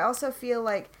doofus, but I also feel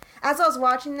like, as I was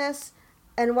watching this,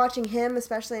 and watching him,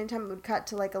 especially anytime it would cut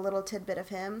to, like, a little tidbit of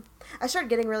him, I started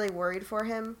getting really worried for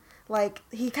him. Like,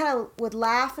 he kind of would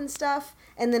laugh and stuff,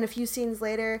 and then a few scenes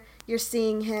later, you're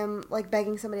seeing him, like,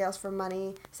 begging somebody else for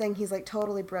money, saying he's, like,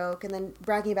 totally broke, and then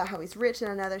bragging about how he's rich in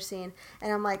another scene.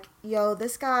 And I'm like, yo,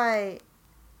 this guy,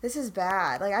 this is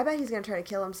bad. Like, I bet he's going to try to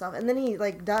kill himself. And then he,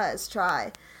 like, does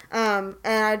try. And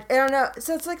I don't know.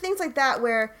 So it's, like, things like that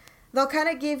where they'll kind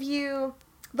of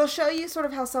they'll show you sort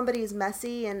of how somebody is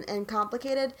messy and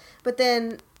complicated, but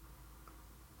then,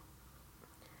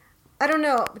 I don't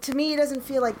know, to me it doesn't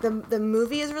feel like the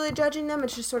movie is really judging them,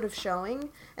 it's just sort of showing,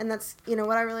 and that's, you know,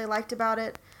 what I really liked about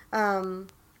it. I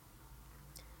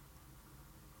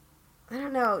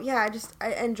don't know, yeah,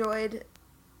 I enjoyed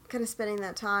kind of spending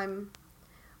that time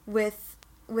with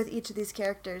each of these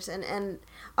characters, and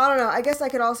I don't know, I guess I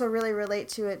could also really relate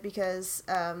to it because,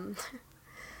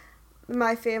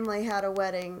 my family had a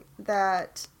wedding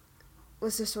that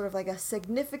was just sort of like a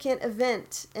significant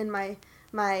event in my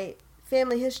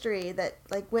family history that,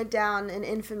 like, went down in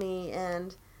infamy,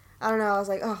 and I don't know, I was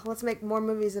like, oh, let's make more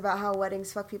movies about how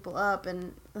weddings fuck people up,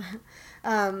 and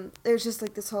it was just,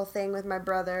 like, this whole thing with my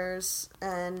brothers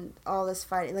and all this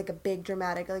fighting, like a big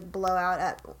dramatic, like, blowout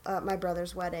at my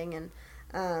brother's wedding,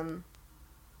 and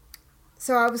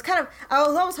so I was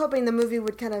always hoping the movie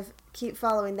would kind of keep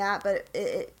following that, but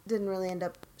it didn't really end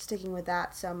up sticking with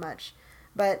that so much.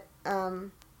 But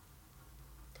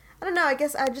I don't know, I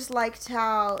guess I just liked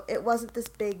how it wasn't this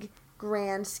big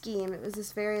grand scheme. It was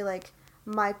this very like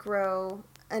micro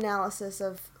analysis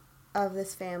of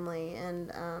this family,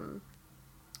 and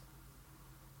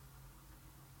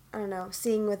I don't know,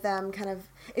 seeing with them kind of,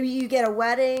 you get a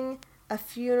wedding, a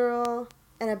funeral,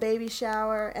 and a baby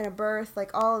shower, and a birth,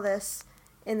 like all of this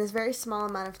in this very small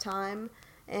amount of time.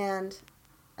 And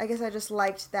I guess I just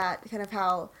liked that, kind of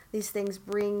how these things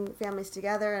bring families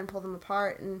together and pull them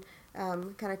apart, and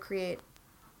kind of create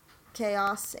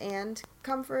chaos and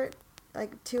comfort,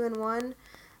 like two in one.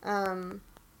 I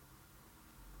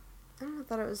don't know,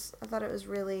 I thought it was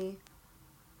really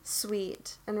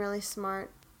sweet and really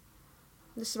smart,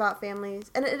 just about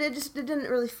families, and it didn't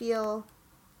really feel,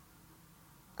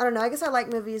 I don't know, I guess I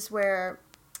like movies where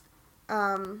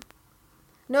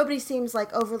nobody seems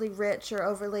like overly rich or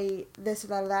overly this or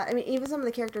that or that. I mean, even some of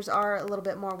the characters are a little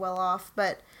bit more well off,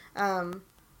 but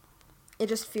it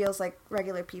just feels like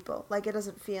regular people. Like, it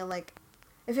doesn't feel like,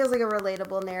 it feels like a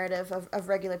relatable narrative of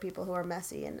regular people who are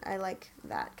messy, and I like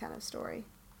that kind of story.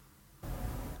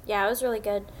 Yeah, it was really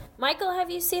good. Michael, have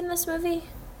you seen this movie?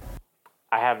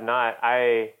 I have not.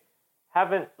 I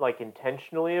haven't like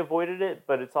intentionally avoided it,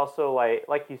 but it's also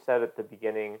like you said at the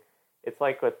beginning, it's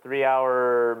like a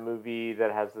 3-hour movie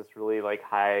that has this really like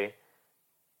high,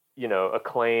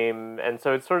 acclaim. And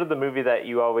so it's sort of the movie that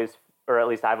you always, or at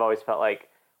least I've always felt like,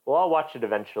 well, I'll watch it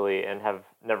eventually, and have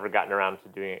never gotten around to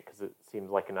doing it because it seems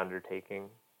like an undertaking.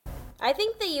 I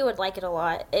think that you would like it a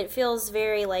lot. It feels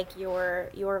very like your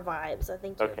vibes. I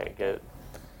think. Okay, good.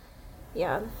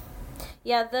 Yeah.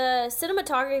 Yeah, the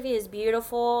cinematography is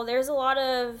beautiful. There's a lot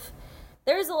of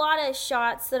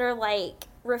shots that are like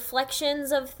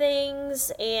reflections of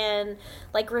things, and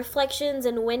like reflections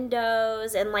in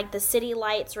windows, and like the city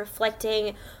lights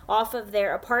reflecting off of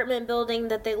their apartment building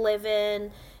that they live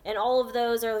in, and all of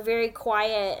those are very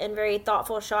quiet and very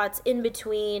thoughtful shots in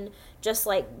between, just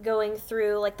like going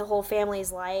through like the whole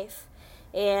family's life.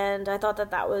 And I thought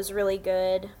that was really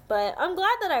good. But I'm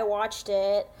glad that I watched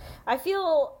it. I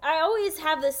always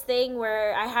have this thing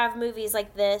where I have movies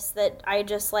like this that I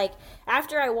just like,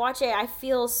 after I watch it, I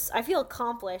feel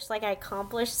accomplished, like I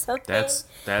accomplished something.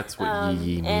 That's what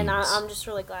means. And I'm just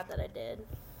really glad that I did.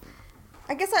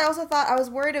 I guess I also thought, I was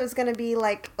worried it was going to be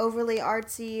like overly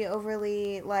artsy,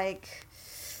 overly like,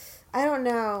 I don't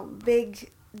know, big,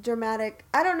 dramatic.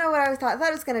 I don't know what I thought. I thought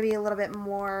it was going to be a little bit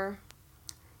more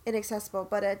inaccessible,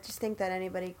 but I just think that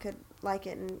anybody could like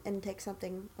it and take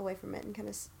something away from it, and kind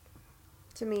of,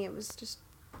 to me, it was just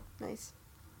nice.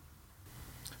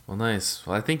 Well, nice.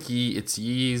 Well, I think it's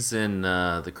Yee's in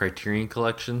the Criterion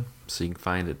Collection, so you can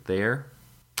find it there.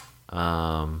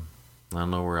 I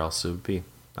don't know where else it would be.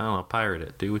 I don't know, pirate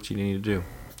it. Do what you need to do.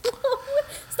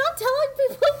 Stop telling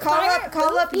people.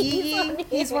 Call up Yee.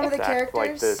 He's one of the characters.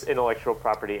 Like this intellectual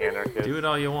property anarchist. Do it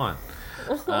all you want.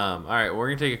 All right, we're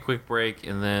going to take a quick break,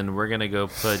 and then we're going to go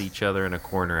put each other in a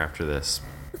corner after this.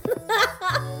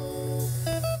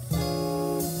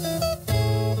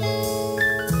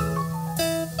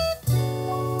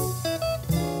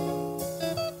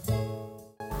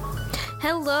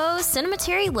 Hello,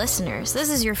 Cinematary listeners. This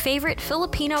is your favorite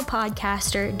Filipino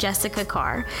podcaster, Jessica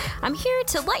Carr. I'm here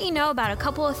to let you know about a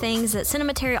couple of things that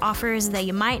Cinematary offers that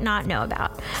you might not know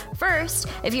about. First,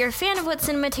 if you're a fan of what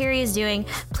Cinematary is doing,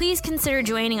 please consider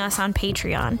joining us on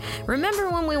Patreon. Remember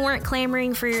when we weren't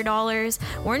clamoring for your dollars?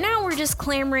 Well, now we're just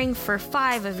clamoring for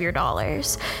 5 of your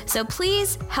dollars. So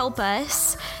please help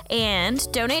us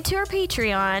and donate to our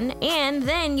Patreon, and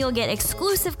then you'll get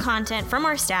exclusive content from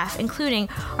our staff, including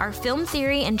our Film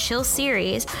Theory and Chill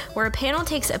series, where a panel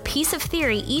takes a piece of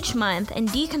theory each month and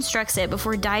deconstructs it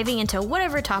before diving into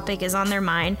whatever topic is on their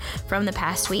mind from the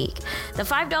past week. The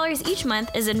 $5 each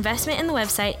month is investment in the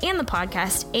website and the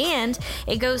podcast, and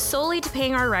it goes solely to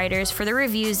paying our writers for the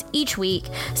reviews each week,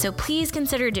 so please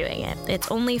consider doing it. It's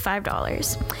only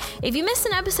 $5. If you missed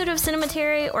an episode of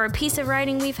Cinematary or a piece of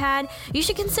writing we've had, you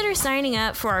should consider signing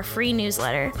up for our free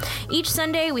newsletter. Each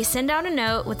Sunday, we send out a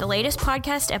note with the latest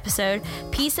podcast episode,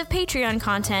 piece of Patreon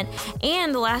content,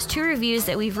 and the last 2 reviews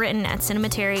that we've written at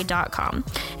cinematary.com.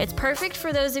 It's perfect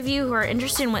for those of you who are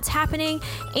interested in what's happening,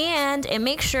 and it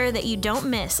makes sure that you don't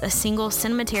miss a single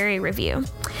Cinematary review.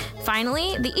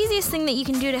 Finally, the easiest thing that you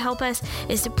can do to help us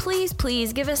is to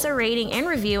please give us a rating and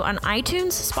review on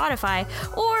iTunes, Spotify,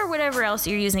 or whatever else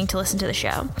you're using to listen to the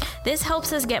show. This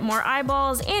helps us get more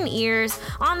eyeballs and ears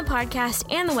on the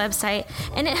podcast and the website,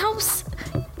 and it helps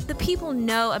the people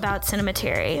know about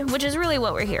Cinematary, which is really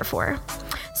what we're here for.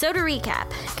 So to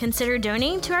recap, consider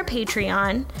donating to our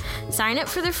Patreon, sign up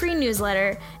for the free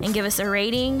newsletter, and give us a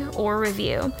rating or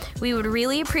review. We would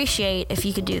really appreciate if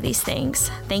you could do these things.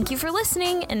 Thank you for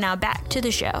listening, and now back to the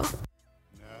show.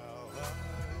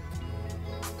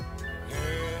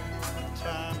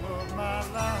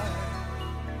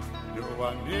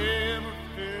 I never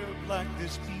felt like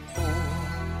this before.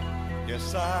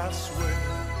 Yes, I swear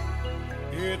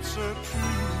it's a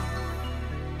truth,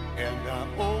 and I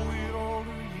owe it all to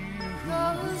you.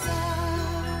 'Cause I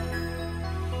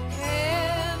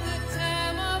had the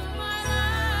time of my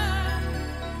life,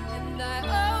 and I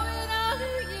owe it all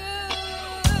to you.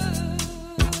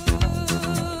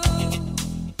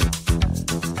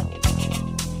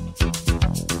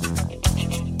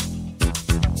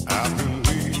 I've been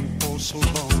waiting for so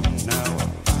long now. I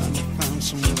finally found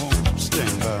someone to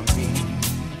stand by me.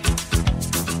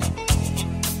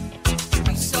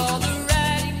 We saw the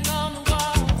writing on the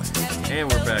wall.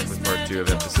 And we're back with part 2 of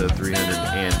episode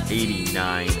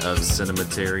 389 of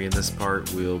Cinematary. In this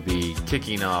part, we'll be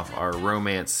kicking off our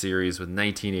romance series with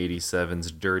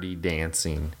 1987's Dirty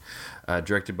Dancing.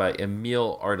 Directed by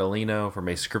Emile Ardolino from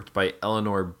a script by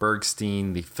Eleanor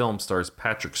Bergstein. The film stars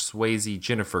Patrick Swayze,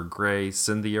 Jennifer Grey,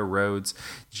 Cynthia Rhodes,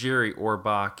 Jerry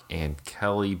Orbach, and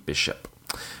Kelly Bishop.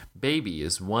 Baby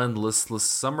is one listless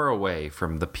summer away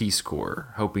from the Peace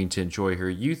Corps, hoping to enjoy her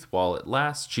youth while it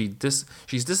lasts.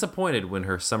 She's disappointed when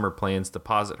her summer plans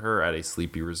deposit her at a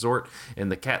sleepy resort in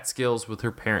the Catskills with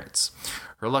her parents.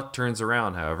 Her luck turns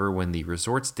around, however, when the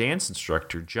resort's dance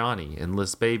instructor, Johnny,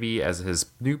 enlists Baby as his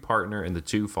new partner and the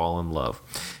two fall in love.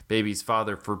 Baby's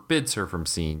father forbids her from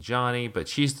seeing Johnny, but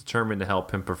she's determined to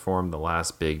help him perform the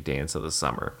last big dance of the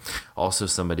summer. Also,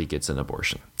 somebody gets an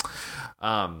abortion.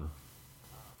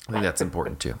 I think that's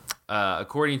important too.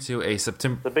 According to a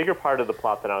September... The bigger part of the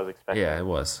plot than I was expecting. Yeah, it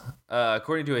was.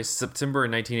 According to a September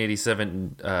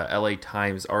 1987 LA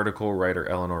Times article, writer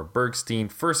Eleanor Bergstein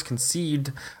first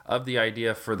conceived of the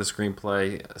idea for the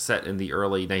screenplay set in the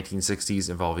early 1960s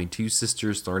involving two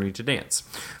sisters learning to dance.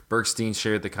 Bergstein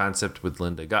shared the concept with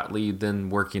Linda Gottlieb, then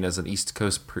working as an East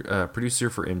Coast producer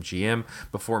for MGM,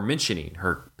 before mentioning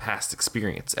her past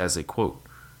experience as a, quote,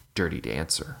 dirty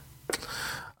dancer.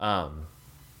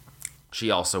 She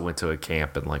also went to a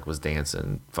camp and was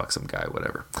dancing, fuck some guy,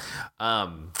 whatever.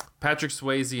 Patrick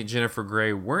Swayze and Jennifer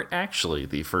Grey weren't actually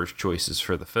the first choices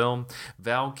for the film.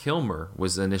 Val Kilmer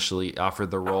was initially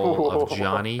offered the role of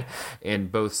Johnny,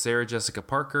 and both Sarah Jessica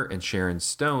Parker and Sharon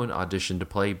Stone auditioned to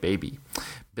play Baby.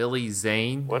 Billy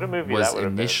Zane was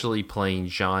initially playing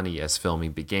Johnny as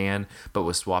filming began, but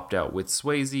was swapped out with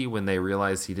Swayze when they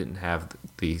realized he didn't have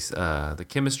the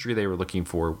chemistry they were looking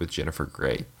for with Jennifer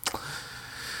Grey.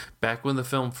 Back when the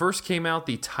film first came out,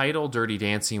 the title Dirty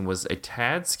Dancing was a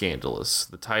tad scandalous.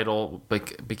 The title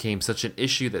became such an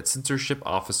issue that censorship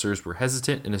officers were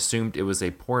hesitant and assumed it was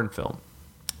a porn film.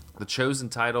 The chosen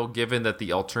title, given as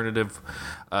an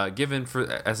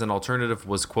alternative,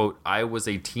 was, quote, I was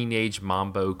a teenage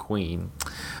mambo queen.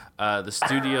 The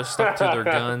studio stuck to their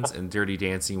guns, and Dirty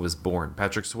Dancing was born.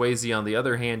 Patrick Swayze, on the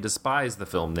other hand, despised the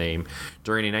film name.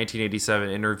 During a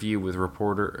 1987 interview with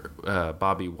reporter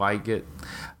Bobby Wygatt,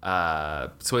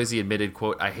 Swayze admitted,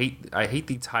 quote, I hate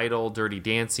the title Dirty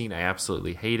Dancing. I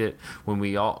absolutely hate it. When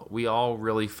we all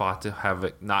really fought to have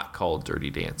it not called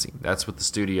Dirty Dancing. That's what the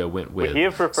studio went with.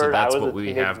 So that's what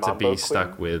we have to be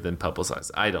stuck with and publicize.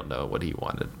 I don't know what he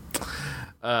wanted.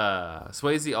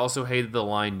 Swayze also hated the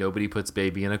line, nobody puts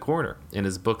baby in a corner. In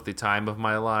his book, The Time of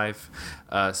My Life,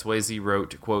 Swayze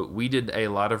wrote, quote, we did a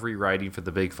lot of rewriting for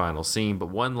the big final scene, but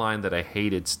one line that I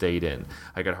hated stayed in.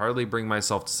 I could hardly bring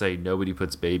myself to say nobody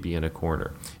puts baby in a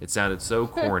corner. It sounded so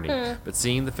corny, but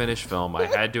seeing the finished film, I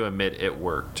had to admit it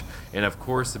worked. And of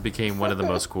course, it became one of the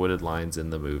most quoted lines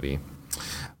in the movie.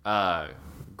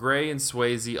 Grey and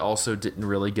Swayze also didn't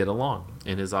really get along.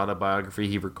 In his autobiography,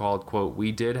 he recalled, quote,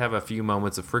 we did have a few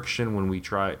moments of friction when we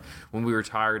were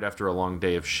tired after a long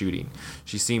day of shooting.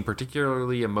 She seemed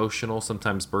particularly emotional,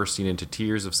 sometimes bursting into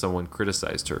tears if someone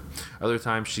criticized her. Other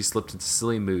times she slipped into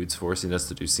silly moods, forcing us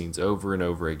to do scenes over and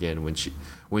over again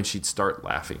when she'd start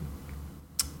laughing.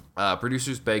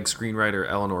 Producers begged screenwriter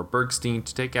Eleanor Bergstein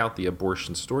to take out the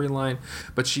abortion storyline,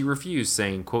 but she refused,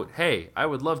 saying, quote, hey, I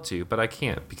would love to, but I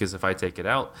can't, because if I take it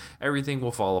out, everything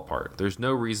will fall apart. There's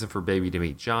no reason for Baby to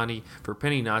meet Johnny, for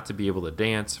Penny not to be able to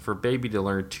dance, for Baby to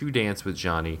learn to dance with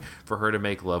Johnny, for her to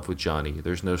make love with Johnny.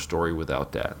 There's no story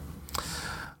without that.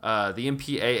 The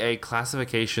MPAA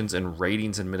Classifications and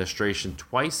Ratings Administration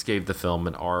twice gave the film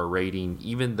an R rating,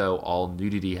 even though all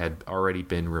nudity had already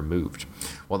been removed.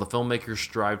 While the filmmakers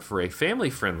strived for a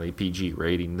family-friendly PG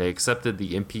rating, they accepted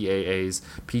the MPAA's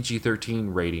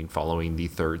PG-13 rating following the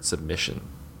third submission.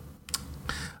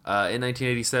 In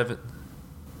 1987...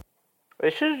 They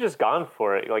should have just gone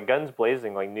for it, like guns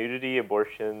blazing, like nudity,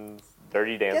 abortions,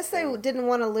 dirty dancing. I guess they didn't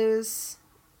want to lose,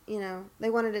 they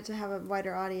wanted it to have a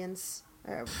wider audience.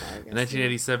 In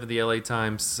 1987, the LA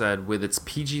Times said, with its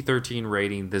PG-13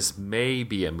 rating, this may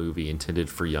be a movie intended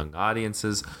for young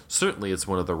audiences. Certainly, it's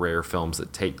one of the rare films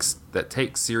that takes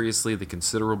seriously the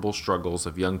considerable struggles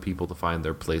of young people to find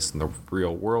their place in the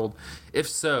real world. If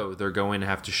so, they're going to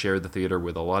have to share the theater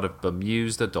with a lot of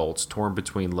bemused adults torn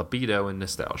between libido and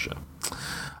nostalgia.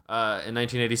 In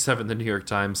 1987, the New York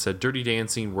Times said, Dirty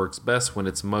Dancing works best when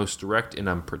it's most direct and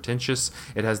unpretentious.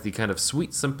 It has the kind of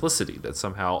sweet simplicity that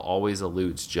somehow always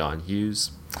eludes John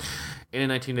Hughes. And in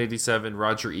 1987,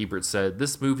 Roger Ebert said,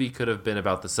 this movie could have been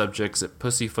about the subjects it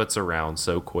pussyfoots around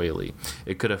so coyly.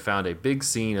 It could have found a big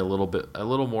scene a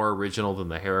little more original than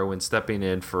the heroine stepping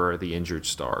in for the injured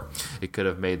star. It could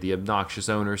have made the obnoxious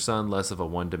owner's son less of a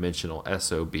one-dimensional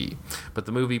SOB. But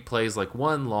the movie plays like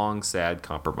one long, sad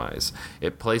compromise.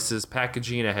 It places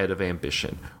packaging ahead of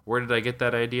ambition. Where did I get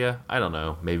that idea? I don't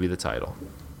know. Maybe the title.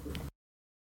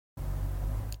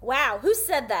 Wow, who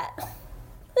said that?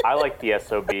 I like the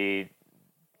SOB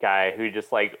guy who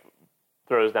just like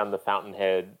throws down the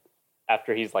fountainhead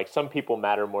after he's like, some people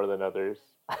matter more than others.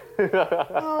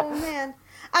 Oh man,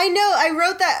 I know. I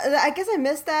wrote that. I guess I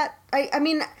missed that. I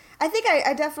mean, I think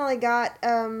I definitely got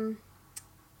some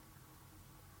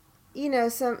of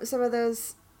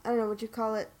those, I don't know what you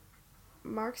call it,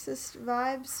 Marxist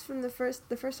vibes from the first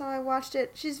time I watched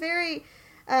it. She's very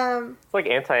it's like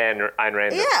anti-Ayn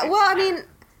Rand. Yeah, well, I mean,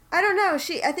 I don't know.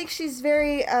 I think she's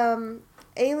very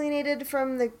alienated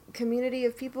from the community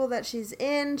of people that she's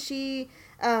in. She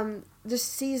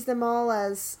just sees them all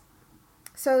as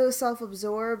so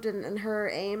self-absorbed, and her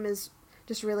aim is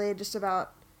just really just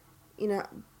about,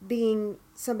 being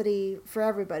somebody for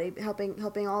everybody,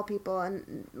 helping all people,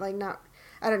 and like not,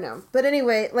 I don't know. But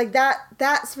anyway, like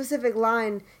that specific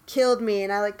line killed me,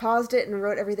 and I like paused it and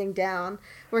wrote everything down,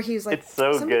 where he was like, it's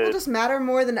so some good. People just matter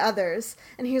more than others.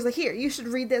 And he was like, here, you should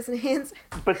read this, and hands.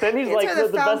 But then he's like,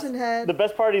 the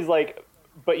best part, he's like,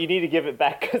 but you need to give it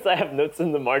back because I have notes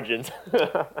in the margins.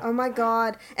 Oh my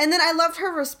God. And then I loved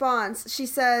her response. She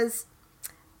says,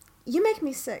 you make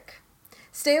me sick.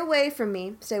 Stay away from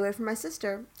me. Stay away from my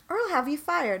sister, or I'll have you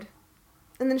fired.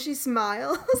 And then she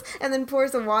smiles and then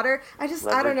pours the water. I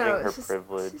don't know. Her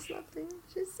privilege. She's lovely.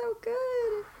 She's so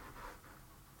good.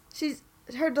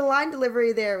 Her line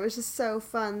delivery there was just so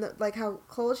fun. Like how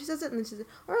cold she says it, and then she says,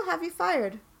 or I'll have you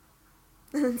fired.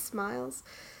 And then smiles.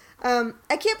 I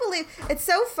can't believe, it's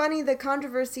so funny, the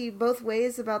controversy both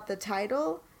ways about the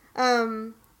title.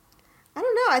 I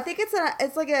don't know. I think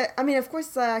I mean, of course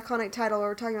it's an iconic title.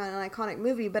 We're talking about an iconic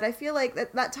movie, but I feel like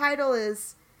that title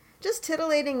is just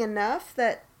titillating enough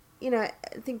that, I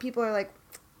think people are like,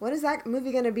 what is that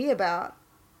movie going to be about?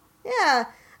 Yeah.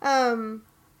 And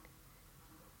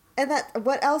that,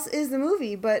 what else is the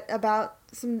movie but about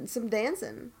some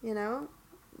dancing,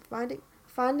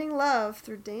 finding love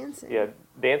through dancing. Yeah,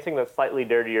 dancing that's slightly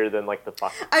dirtier than like the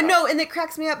Fox. I know, and it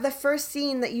cracks me up. The first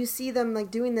scene that you see them like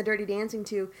doing the dirty dancing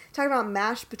to, talking about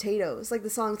mashed potatoes. Like the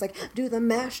song's like, do the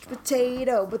mashed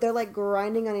potato, but they're like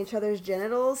grinding on each other's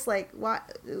genitals. Like,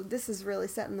 what? This is really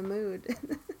setting the mood.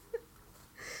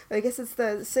 I guess it's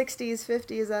the 60s,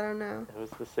 50s, I don't know. It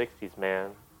was the 60s,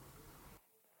 man.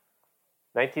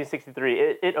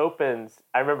 1963. It opens.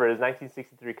 I remember it was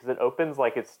 1963 because it opens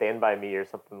like it's Stand By Me or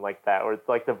something like that, or it's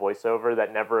like the voiceover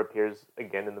that never appears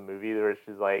again in the movie, where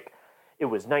she's like, "It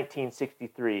was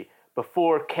 1963,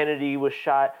 before Kennedy was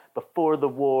shot, before the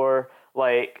war."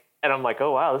 Like, and I'm like,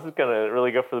 "Oh wow, this is gonna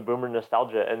really go for the boomer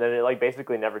nostalgia," and then it like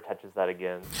basically never touches that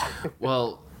again.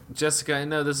 Well, Jessica, I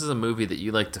know this is a movie that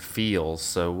you like to feel,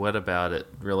 so what about it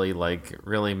really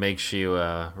makes you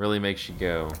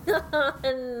go?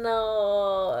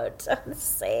 No, don't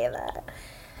say that.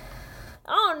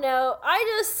 Oh no,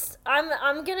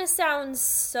 I'm gonna sound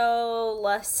so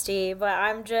lusty, but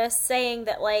I'm just saying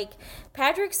that like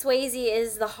Patrick Swayze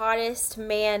is the hottest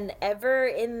man ever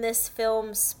in this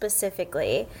film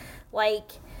specifically.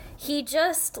 Like, he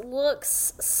just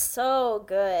looks so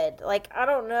good. Like, I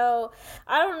don't know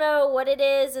what it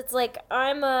is. It's like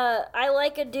I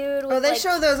like a dude with, they like,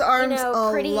 show those arms a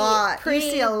lot. You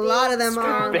see a lot of them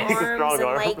arms. Big, strong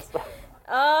arms. Like,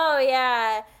 oh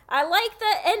yeah. I like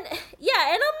that, and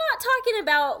I'm not talking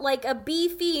about like a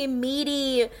beefy,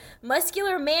 meaty,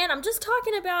 muscular man. I'm just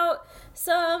talking about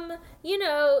some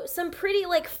pretty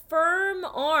like firm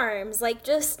arms, like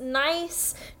just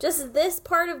nice, just this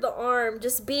part of the arm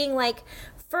just being like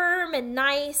firm and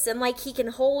nice, and like he can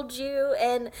hold you,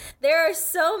 and there's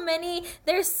so many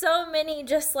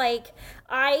just like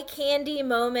eye candy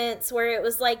moments where it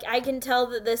was like I can tell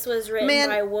that this was written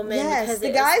by a woman. Yes, because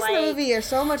the guys in the movie are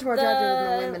so much more attractive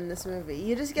than the women in this movie.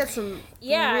 You just get some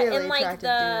really and like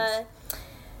attractive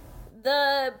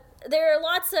dudes. There are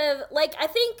lots of like I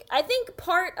think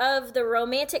part of the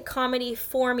romantic comedy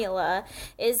formula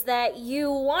is that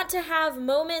you want to have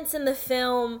moments in the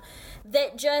film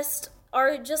that just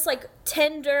are just like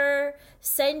tender,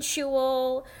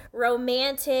 sensual,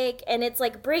 romantic, and it's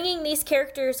like bringing these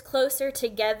characters closer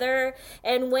together,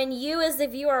 and when you as the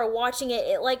viewer are watching it,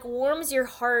 it like warms your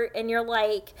heart, and you're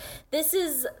like, this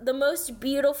is the most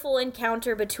beautiful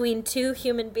encounter between two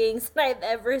human beings that I've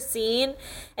ever seen.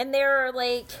 And there are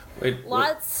like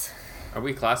lots. Are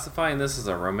we classifying this as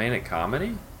a romantic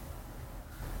comedy?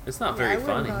 It's not very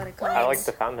funny. I like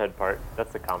the Fountainhead part.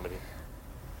 That's a comedy.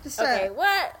 Just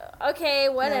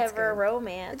whatever,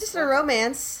 romance. Just a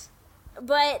romance.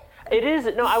 But it is,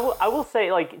 no, I will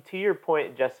say, like, to your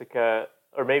point, Jessica,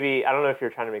 or maybe, I don't know if you're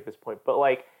trying to make this point, but,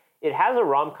 like, it has a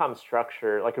rom-com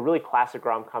structure, like a really classic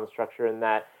rom-com structure, in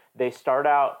that they start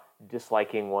out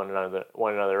disliking one another,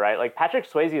 right? Like, Patrick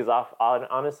Swayze is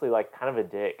honestly, like, kind of a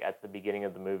dick at the beginning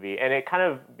of the movie, and it kind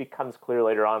of becomes clear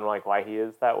later on, like, why he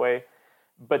is that way.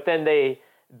 But then they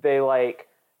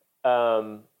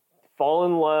fall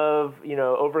in love, you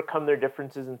know, overcome their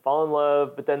differences and fall in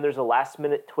love, but then there's a last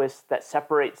minute twist that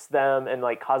separates them and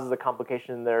like causes a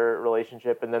complication in their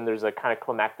relationship, and then there's a kind of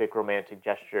climactic romantic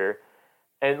gesture.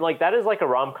 And like that is like a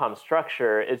rom-com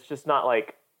structure. It's just not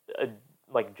like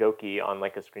jokey on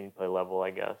like a screenplay level, I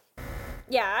guess.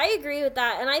 Yeah, I agree with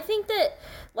that. And I think that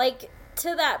like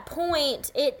to that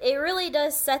point, it really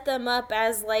does set them up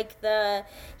as like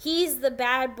he's the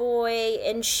bad boy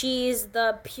and she's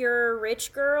the pure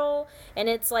rich girl, and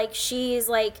it's like she's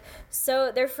like,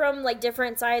 so they're from like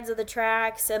different sides of the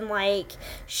tracks, and like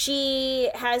she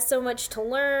has so much to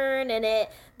learn, and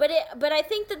but I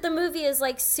think that the movie is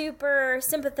like super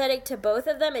sympathetic to both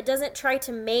of them. It doesn't try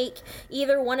to make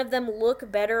either one of them look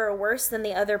better or worse than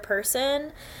the other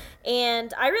person.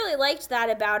 And I really liked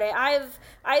that about it. I've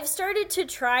started to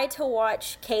try to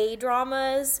watch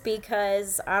K-dramas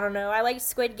because, I don't know, I like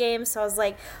Squid Game, so I was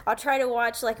like, I'll try to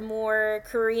watch like more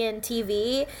Korean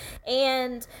TV.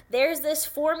 And there's this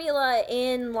formula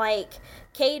in like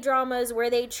K-dramas where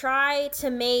they try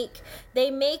to make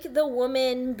the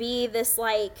woman be this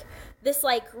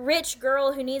rich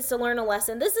girl who needs to learn a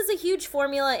lesson. This is a huge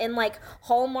formula in like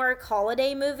Hallmark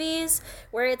holiday movies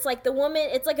where it's like the woman,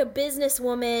 it's like a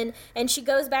businesswoman, and she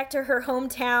goes back to her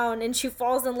hometown and she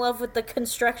falls in love with the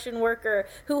construction worker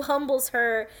who humbles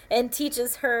her and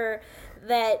teaches her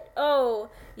that, oh,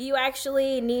 you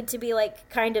actually need to be like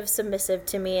kind of submissive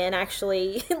to me and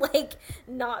actually like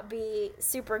not be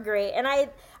super great. And I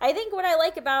think what I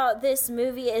like about this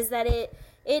movie is that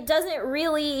it doesn't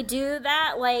really do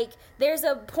that. Like, there's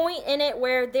a point in it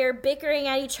where they're bickering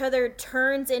at each other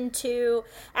turns into,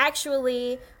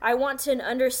 actually, I want to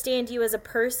understand you as a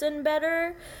person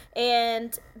better.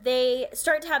 And they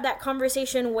start to have that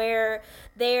conversation where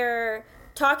they're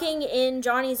talking in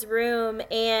Johnny's room,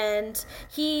 and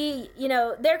he, you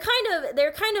know, they're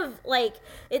kind of like,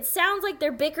 it sounds like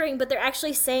they're bickering, but they're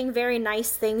actually saying very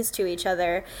nice things to each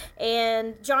other.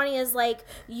 And Johnny is like,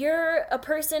 you're a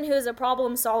person who is a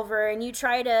problem solver, and you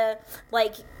try to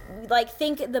like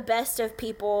think the best of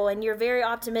people, and you're very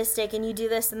optimistic, and you do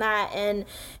this and that,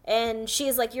 and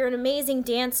she's like, you're an amazing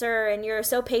dancer, and you're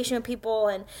so patient with people,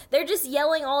 and they're just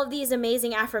yelling all of these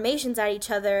amazing affirmations at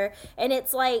each other. And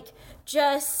it's like,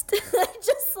 just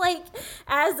like,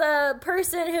 as a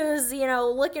person who's, you know,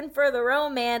 looking for the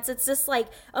romance, it's just like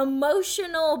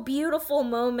emotional, beautiful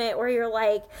moment where you're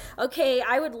like, okay,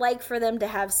 I would like for them to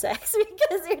have sex,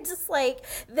 because you're just like,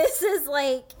 this is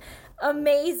like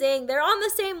amazing. They're on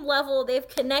the same level. They've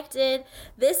connected.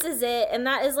 This is it. And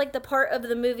that is like the part of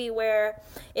the movie where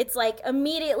it's like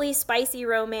immediately spicy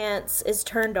romance is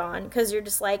turned on, because you're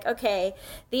just like, okay,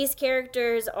 these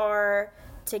characters are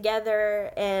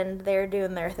together and they're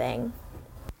doing their thing.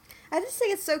 I just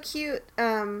think it's so cute,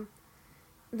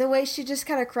 the way she just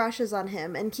kind of crushes on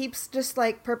him and keeps just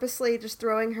like purposely just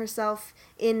throwing herself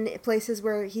in places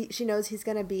where she knows he's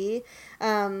gonna be,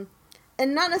 and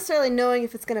not necessarily knowing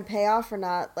if it's gonna pay off or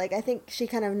not. Like, I think she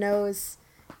kind of knows,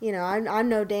 you know, I'm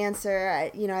no dancer. I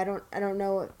don't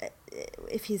know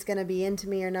if he's gonna be into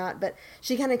me or not, but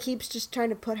she kind of keeps just trying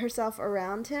to put herself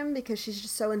around him because she's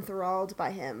just so enthralled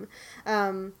by him.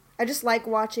 I just like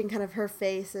watching kind of her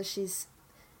face as she's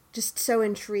just so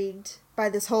intrigued by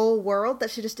this whole world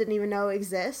that she just didn't even know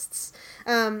exists.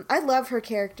 I love her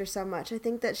character so much. I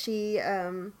think that he's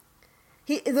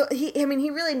he I mean, he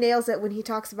really nails it when he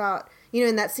talks about, you know,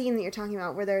 in that scene that you're talking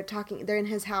about where they're in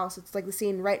his house. It's like the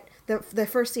scene the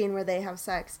first scene where they have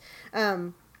sex.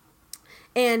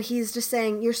 And he's just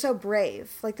saying, you're so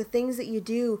brave. Like, the things that you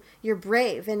do, you're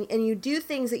brave. And you do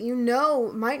things that you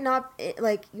know might not,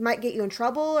 like, might get you in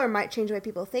trouble or might change the way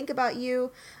people think about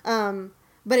you.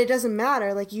 But it doesn't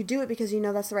matter. Like, you do it because you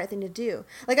know that's the right thing to do.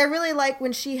 Like, I really like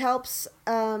when she helps,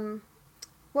 what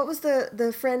was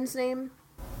the friend's name?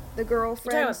 The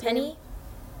girlfriend's name? Penny?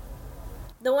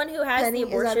 The one who has Penny, the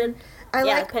abortion?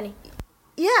 Penny.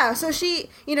 Yeah, so she,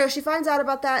 you know, she finds out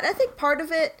about that. I think part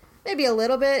of it, maybe a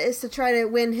little bit, is to try to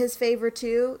win his favor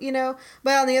too, you know?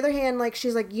 But on the other hand, like,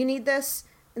 she's like, you need this,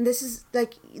 and this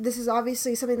is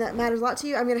obviously something that matters a lot to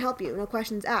you. I'm going to help you, no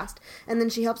questions asked. And then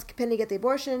she helps Penny get the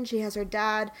abortion. She has her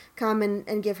dad come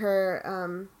and give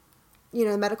her, you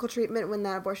know, medical treatment when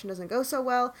that abortion doesn't go so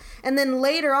well. And then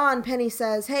later on, Penny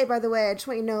says, hey, by the way, I just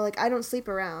want you to know, like, I don't sleep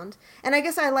around. And I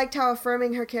guess I liked how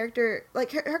affirming her character,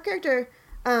 like, her character,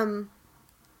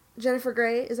 Jennifer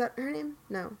Grey, is that her name?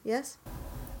 No. Yes?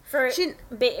 Are you talking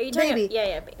Baby. About,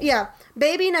 Baby. Yeah.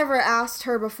 Baby never asked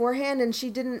her beforehand, and she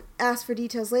didn't ask for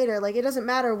details later. Like, it doesn't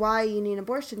matter why you need an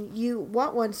abortion. You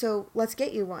want one, so let's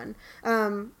get you one.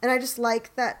 And I just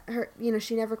like that her, you know,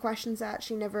 she never questions that.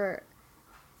 She never,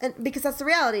 and because that's the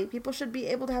reality. People should be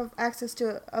able to have access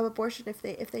to an abortion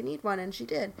if they need one, and she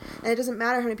did. And it doesn't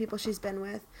matter how many people she's been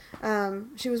with.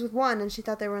 She was with one, and she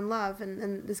thought they were in love,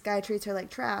 and this guy treats her like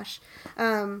trash.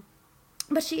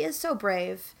 But she is so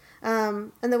brave.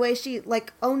 And the way she,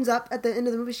 like, owns up at the end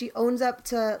of the movie, she owns up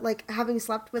to, like, having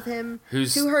slept with him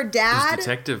to her dad. Who's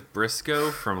Detective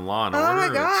Briscoe from Law and Order? Oh, my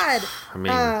God. I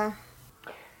mean...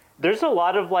 There's a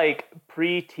lot of, like,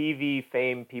 pre-TV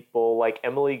fame people, like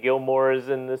Emily Gilmore is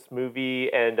in this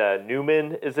movie, and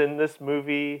Newman is in this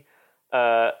movie.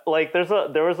 Like, there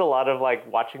was a lot of, like,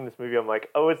 watching this movie, I'm like,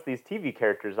 oh, it's these TV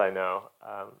characters I know.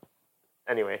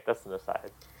 Anyway, that's an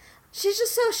aside. She's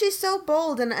so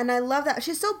bold, and I love that.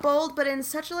 She's so bold, but in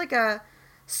such, like, a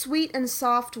sweet and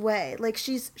soft way. Like,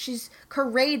 she's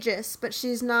courageous, but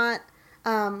she's not,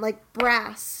 like,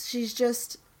 brass. She's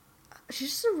just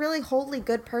a really wholly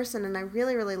good person, and I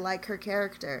really, really like her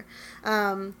character.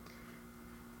 I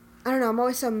don't know, I'm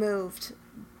always so moved,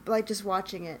 like, just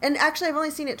watching it. And actually, I've only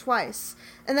seen it twice.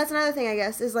 And that's another thing, I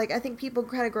guess, is, like, I think people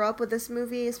kind of grow up with this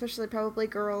movie, especially probably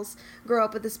girls grow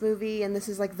up with this movie, and this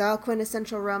is, like, the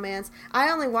quintessential romance.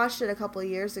 I only watched it a couple of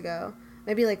years ago,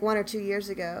 maybe, like, 1 or 2 years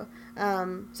ago.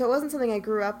 So it wasn't something I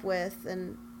grew up with,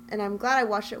 and I'm glad I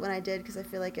watched it when I did, because I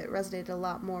feel like it resonated a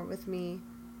lot more with me,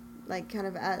 like, kind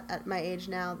of at my age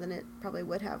now than it probably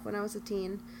would have when I was a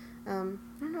teen. I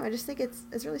don't know, I just think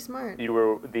it's really smart. You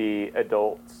were the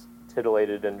adults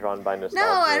titillated and drawn by nostalgia.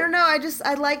 No, I don't know.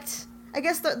 I liked. I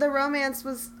guess the romance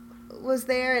was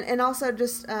there, and also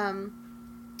just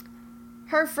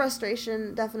her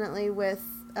frustration definitely with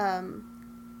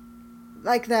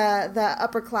like the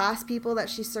upper class people that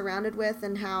she's surrounded with,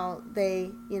 and how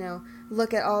they, you know,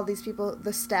 look at all these people,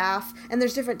 the staff, and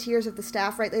there's different tiers of the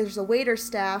staff, right? There's a waiter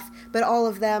staff, but all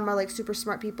of them are like super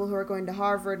smart people who are going to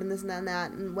Harvard and this and that and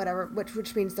that and whatever,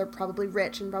 which means they're probably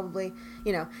rich and probably,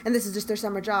 you know, and this is just their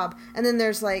summer job. And then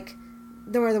there's like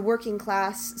the working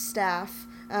class staff,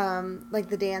 like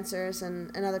the dancers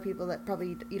and other people that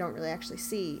probably you don't really actually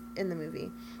see in the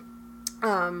movie.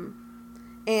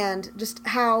 And just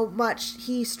how much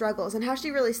he struggles, and how she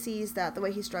really sees that, the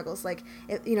way he struggles. Like,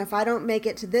 if I don't make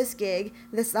it to this gig,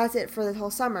 that's it for the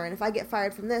whole summer. And if I get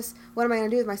fired from this, what am I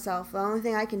going to do with myself? The only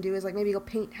thing I can do is, like, maybe go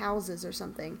paint houses or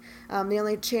something. The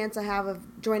only chance I have of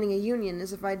joining a union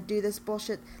is if I do this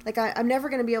bullshit. Like, I'm never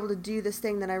going to be able to do this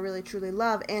thing that I really truly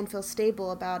love and feel stable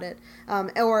about it.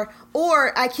 Or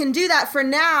I can do that for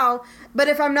now, but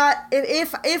if I'm not,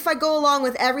 if I go along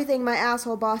with everything my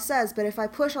asshole boss says, but if I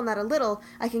push on that a little,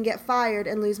 I can get fired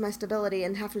and lose my stability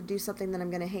and have to do something that I'm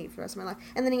going to hate for the rest of my life.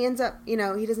 And then he ends up,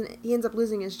 he ends up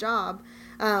losing his job.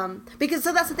 Because,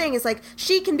 so that's the thing, is like,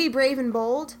 she can be brave and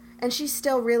bold, and she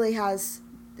still really has,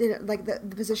 like, the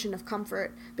position of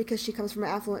comfort because she comes from an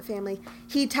affluent family.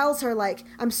 He tells her, like,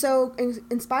 I'm so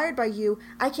inspired by you,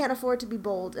 I can't afford to be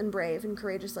bold and brave and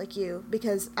courageous like you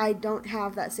because I don't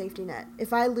have that safety net.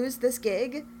 If I lose this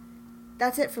gig,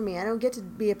 that's it for me. I don't get to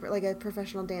be a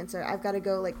professional dancer. I've got to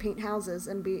go, like, paint houses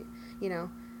and be, So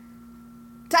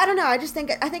I don't know. I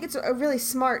think it's a really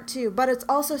smart too, but it's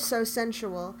also so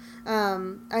sensual.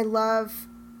 I love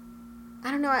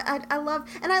how,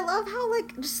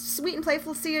 like, just sweet and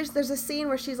playful there's a scene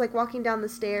where she's, like, walking down the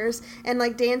stairs and,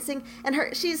 like, dancing, and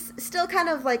she's still kind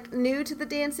of, like, new to the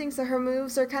dancing, so her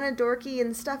moves are kind of dorky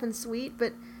and stuff and sweet,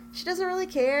 but she doesn't really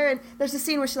care. And there's a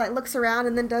scene where she, like, looks around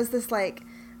and then does this, like,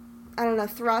 I don't know,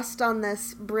 thrust on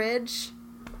this bridge.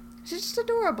 She's just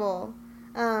adorable.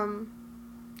 I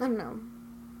don't know.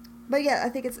 But yeah, I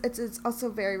think it's also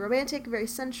very romantic, very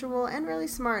sensual, and really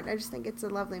smart. I just think it's a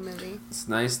lovely movie. It's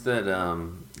nice that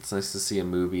it's nice to see a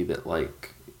movie that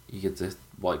like you get to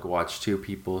like watch two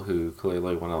people who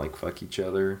clearly want to like fuck each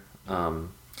other.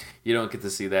 You don't get to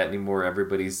see that anymore.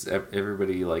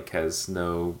 Everybody like has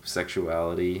no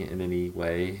sexuality in any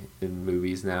way in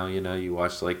movies now. You know, you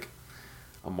watch like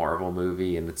a Marvel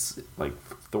movie and it's like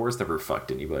Thor's never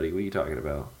fucked anybody. What are you talking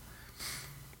about?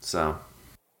 So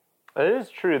it is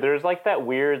true. There's like that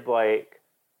weird like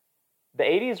the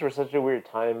 80s were such a weird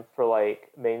time for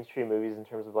like mainstream movies in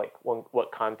terms of like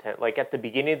what content. Like at the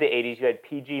beginning of the 80s, you had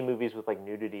PG movies with like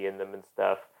nudity in them and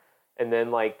stuff, and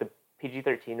then like the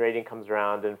PG-13 rating comes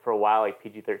around, and for a while like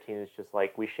PG-13 is just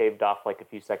like we shaved off like a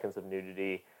few seconds of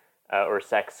nudity or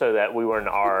sex so that we were an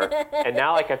R. And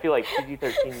now like I feel like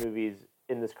PG-13 movies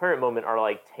in this current moment are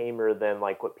like tamer than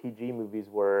like what PG movies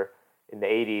were in the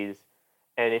 80s.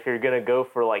 And if you're gonna go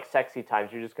for like sexy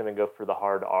times, you're just gonna go for the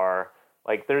hard R.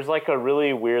 Like there's like a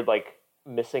really weird like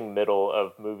missing middle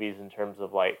of movies in terms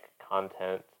of like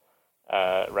content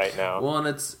right now. Well,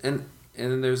 and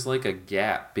then there's like a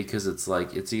gap because it's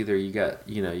like it's either you got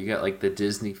like the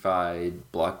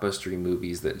Disney-fied blockbustery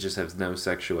movies that just have no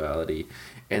sexuality,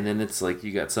 and then it's like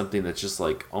you got something that's just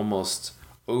like almost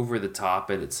over the top,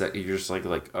 and it's you're just like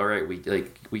all right, we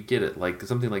get it, like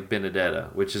something like Benedetta,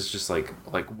 which is just like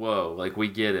whoa, like we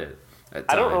get it.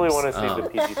 I don't really want to see the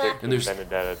PG-13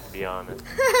 Benedetta, to be honest.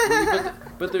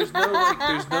 But there's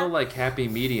no like happy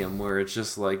medium where it's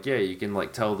just like, yeah, you can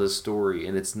like tell this story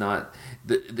and it's not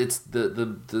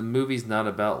the movie's not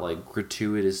about like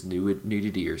gratuitous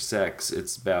nudity or sex.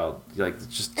 It's about like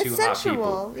just two hot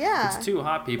people. Yeah, it's two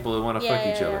hot people who want to fuck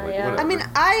each other. Like whatever. I mean,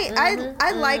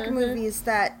 I like movies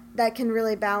that can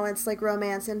really balance like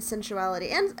romance and sensuality,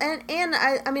 and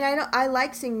I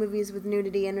like seeing movies with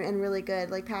nudity and really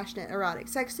good like passionate erotic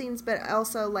sex scenes, but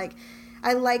also like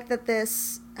I like that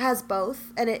this has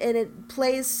both, and it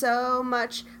plays so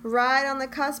much right on the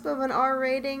cusp of an R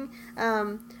rating,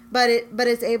 but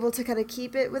it's able to kind of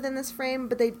keep it within this frame.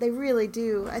 But they really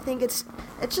do. I think it's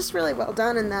just really well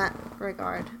done in that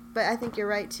regard. But I think you're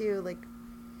right too. Like,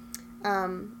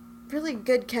 really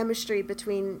good chemistry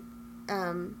between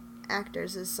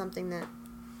actors is something that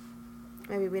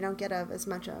maybe we don't get as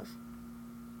much of.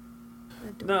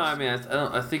 No, I mean,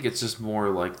 I think it's just more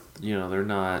like, you know, they're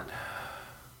not.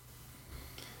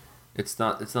 It's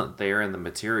not there in the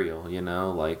material, you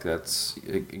know. Like that's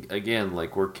again,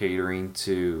 like we're catering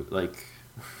to like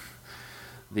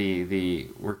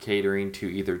we're catering to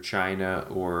either China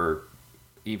or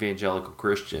evangelical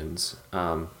Christians,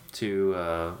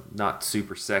 to not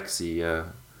super sexy. I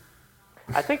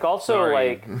think also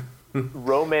like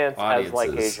romance as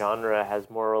like a genre has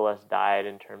more or less died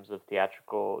in terms of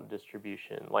theatrical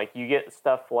distribution. Like you get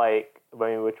stuff like, I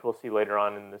mean, which we'll see later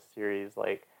on in this series,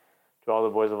 like To All the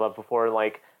Boys I've Loved Before, and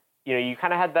like, you know, you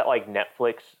kind of had that like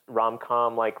Netflix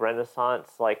rom-com like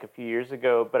renaissance like a few years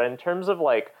ago, but in terms of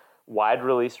like wide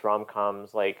release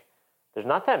rom-coms, like there's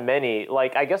not that many.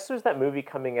 Like I guess there's that movie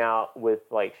coming out with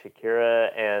like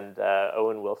Shakira and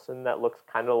Owen Wilson that looks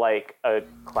kind of like a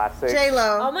classic.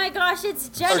 J-Lo. Oh my gosh, it's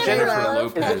Jennifer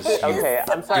Lopez. Okay,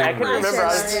 I'm sorry, I couldn't remember. I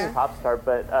was thinking pop star,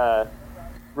 but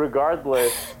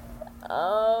regardless.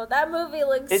 Oh, that movie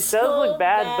looks. It does look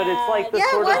bad, but it's like the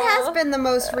sort what of. has been the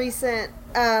most recent,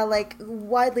 like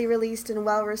widely released and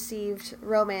well received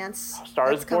romance?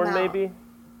 Star is Born, maybe.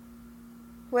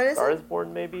 What is Star is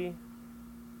Born, maybe.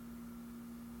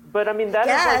 But I mean, that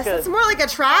is like it's more like a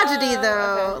tragedy,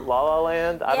 though. Okay. La La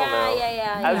Land. I don't know.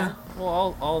 Yeah.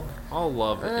 Well, all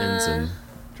love ends in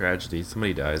tragedy.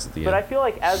 Somebody dies at the end. But I feel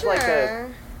like as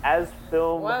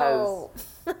film has.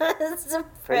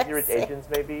 Crazy Rich Asians,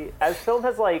 maybe. As film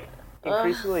has like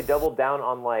increasingly doubled down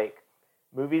on like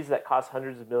movies that cost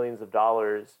hundreds of millions of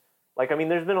dollars. Like, I mean,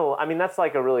 there's been that's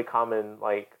like a really common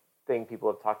like thing people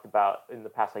have talked about in the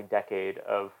past like decade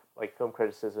of like film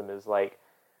criticism is like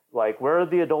where are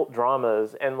the adult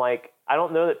dramas? And like I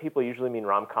don't know that people usually mean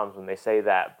rom-coms when they say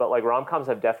that, but like rom-coms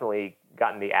have definitely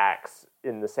gotten the axe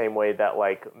in the same way that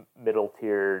like middle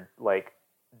tier like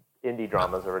indie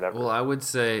dramas or whatever. Well, I would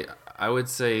say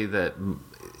that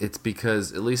it's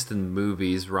because, at least in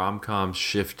movies, rom-coms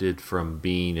shifted from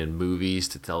being in movies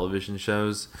to television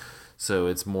shows. So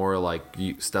it's more like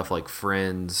stuff like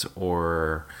Friends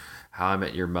or How I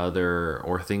Met Your Mother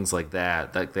or things like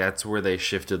that. That's where they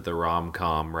shifted the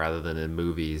rom-com rather than in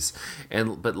movies.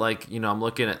 But like, you know, I'm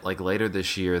looking at like later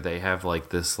this year they have like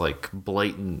this like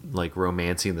blatant like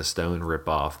Romancing the Stone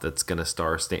ripoff that's gonna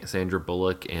star Sandra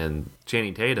Bullock and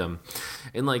Channing Tatum,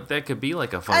 and like that could be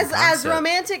like a fun concept. As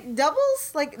romantic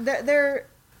doubles, like they're.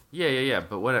 Yeah,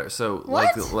 but whatever. So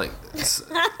what? so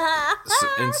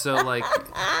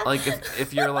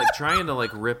if you're like trying to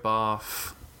like rip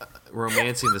off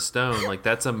Romancing the Stone, like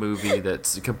that's a movie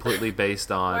that's completely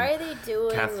based on Why are they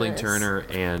doing Kathleen this? Turner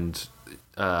and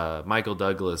Michael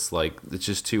Douglas. Like it's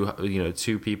just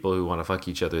two people who want to fuck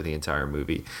each other the entire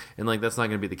movie, and like that's not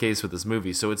going to be the case with this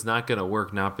movie. So it's not going to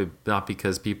work. Not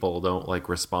because people don't like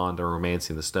respond to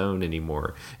Romancing the Stone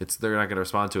anymore. They're not going to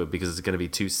respond to it because it's going to be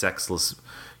two sexless,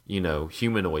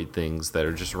 humanoid things that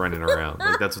are just running around.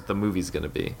 Like that's what the movie's going to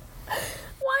be.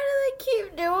 Why do they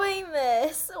keep doing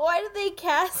this? Why do they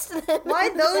cast them? Why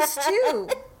those two?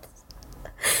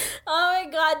 Oh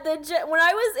my god, when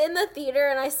I was in the theater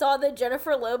and I saw the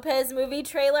Jennifer Lopez movie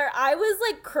trailer, I was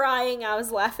like crying. I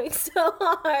was laughing so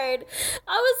hard.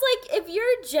 I was like, if you're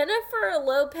Jennifer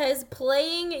Lopez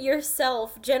playing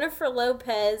yourself, Jennifer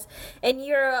Lopez, and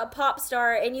you're a pop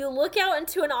star and you look out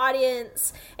into an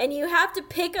audience and you have to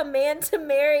pick a man to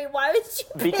marry, why would you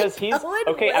pick Because he's Owen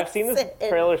okay. Wilson? I've seen this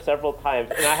trailer several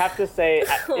times, and I have to say,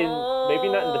 maybe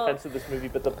not in defense of this movie,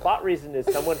 but the plot reason is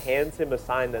someone hands him a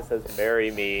sign that says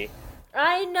 "Marry me."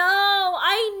 I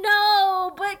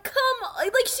know, but come on,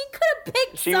 like she could have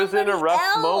picked. She was in a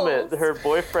rough moment. Her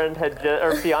boyfriend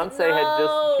her fiance had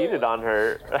just cheated on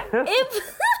her.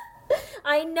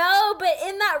 I know, but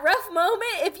in that rough moment,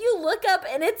 if you look up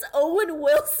and it's Owen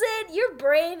Wilson, your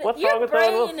brain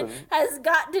has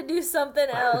got to do something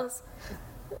else.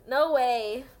 No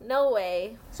way.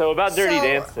 So about Dirty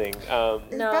Dancing.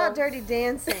 About Dirty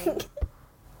Dancing.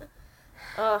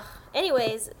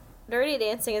 Anyways, Dirty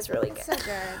Dancing is really good. So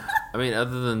good. I mean,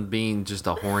 other than being just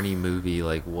a horny movie,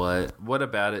 like what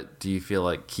about it do you feel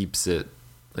like keeps it,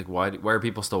 like why are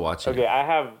people still watching Okay, it? I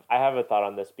have a thought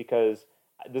on this because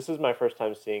this is my first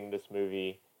time seeing this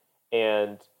movie,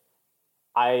 and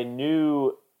I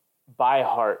knew by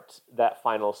heart that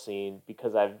final scene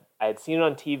because I had seen it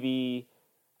on TV,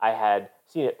 I had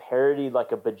seen it parodied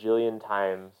like a bajillion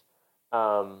times,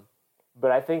 but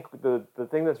I think the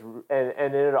thing that's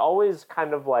and it always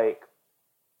kind of like,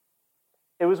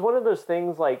 it was one of those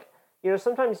things like,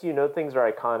 sometimes things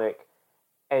are iconic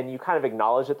and you kind of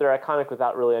acknowledge that they're iconic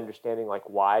without really understanding like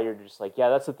why. You're just like, yeah,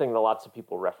 that's the thing that lots of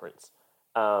people reference.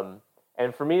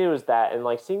 And for me, it was that. And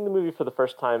like seeing the movie for the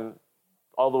first time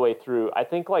all the way through, I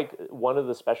think like one of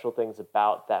the special things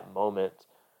about that moment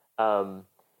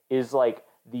is like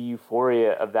the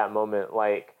euphoria of that moment.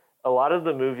 Like a lot of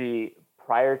the movie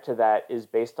prior to that is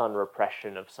based on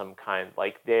repression of some kind.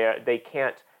 Like they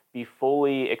can't be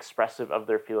fully expressive of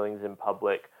their feelings in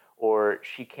public, or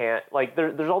she can't, like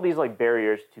there's all these like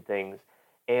barriers to things.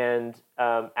 And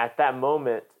at that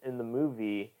moment in the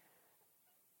movie,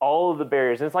 all of the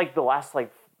barriers, and it's like the last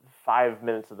like 5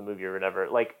 minutes of the movie or whatever,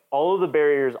 like all of the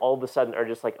barriers all of a sudden are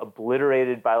just like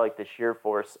obliterated by like the sheer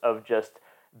force of just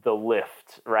the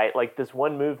lift, right? Like this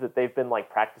one move that they've been like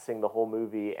practicing the whole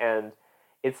movie, and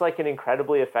it's like an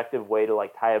incredibly effective way to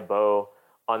like tie a bow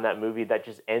on that movie that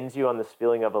just ends you on this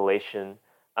feeling of elation.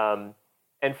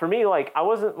 And for me, like I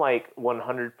wasn't like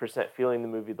 100% feeling the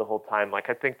movie the whole time. Like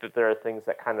I think that there are things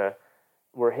that kind of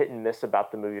were hit and miss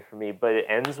about the movie for me, but it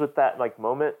ends with that like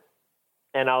moment,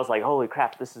 and I was like, holy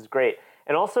crap, this is great.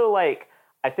 And also like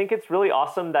I think it's really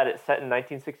awesome that it's set in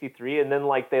 1963, and then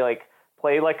like they like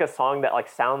play like a song that like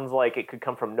sounds like it could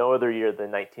come from no other year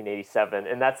than 1987,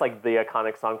 and that's like the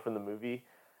iconic song from the movie.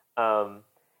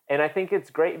 And I think it's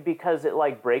great because it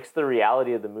like breaks the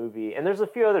reality of the movie. And there's a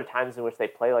few other times in which they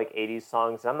play like 80s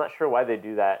songs, and I'm not sure why they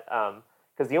do that,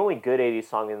 because the only good 80s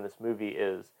song in this movie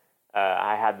is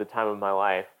I Had the Time of My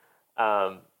Life.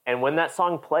 And when that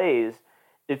song plays,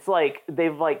 it's like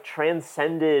they've like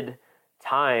transcended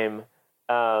time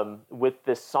with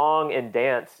this song and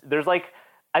dance. There's like,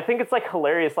 I think it's like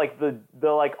hilarious, like the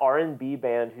like R&B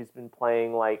band who's been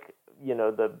playing like,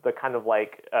 the kind of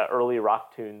like early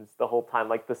rock tunes the whole time.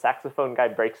 Like the saxophone guy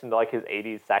breaks into like his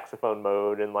 80s saxophone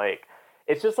mode, and like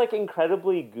it's just like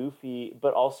incredibly goofy,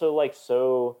 but also like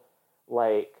so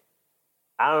like,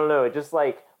 I don't know, it just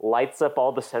like lights up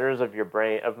all the centers of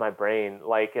my brain.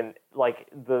 Like, and like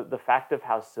the fact of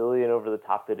how silly and over the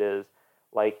top it is,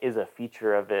 like is a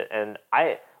feature of it. And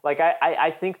I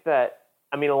think that,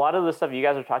 I mean, a lot of the stuff you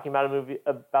guys are talking about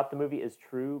the movie is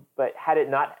true, but had it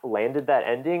not landed that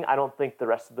ending, I don't think the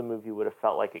rest of the movie would have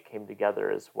felt like it came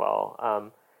together as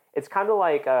well. It's kind of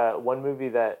like one movie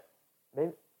that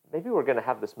maybe we're going to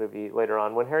have this movie later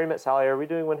on. When Harry Met Sally, are we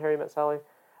doing When Harry Met Sally?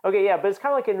 Okay, yeah, but it's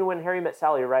kind of like in When Harry Met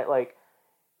Sally, right? Like,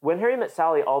 When Harry Met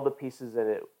Sally, all the pieces in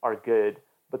it are good,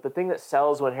 but the thing that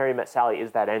sells When Harry Met Sally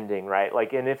is that ending, right?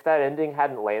 Like, and if that ending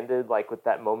hadn't landed, like, with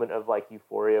that moment of, like,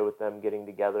 euphoria with them getting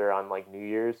together on, like, New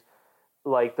Year's,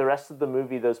 like, the rest of the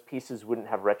movie, those pieces wouldn't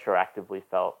have retroactively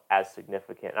felt as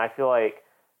significant. And I feel like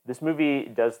this movie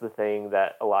does the thing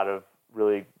that a lot of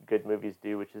really good movies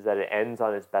do, which is that it ends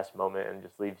on its best moment and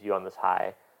just leaves you on this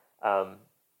high.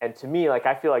 And to me, like,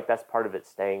 I feel like that's part of its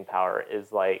staying power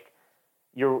is, like,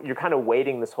 you're kind of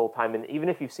waiting this whole time, and even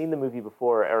if you've seen the movie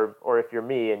before, or if you're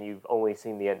me and you've only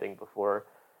seen the ending before,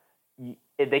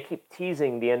 they keep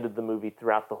teasing the end of the movie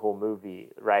throughout the whole movie,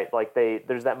 right? Like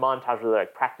there's that montage where they're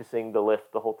like practicing the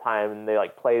lift the whole time, and they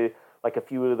like play like a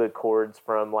few of the chords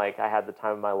from like I Had the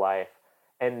Time of My Life,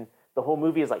 and the whole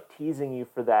movie is like teasing you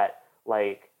for that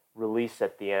like release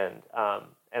at the end.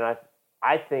 And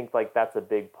I think like that's a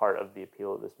big part of the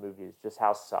appeal of this movie is just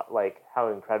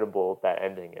how incredible that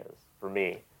ending is for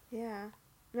me. Yeah.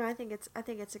 No, I think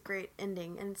it's a great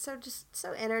ending, and just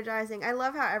so energizing. I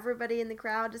love how everybody in the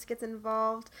crowd just gets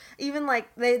involved. Even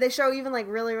like they show even like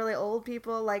really really old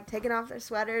people like taking off their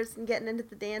sweaters and getting into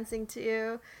the dancing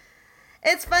too.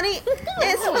 It's funny.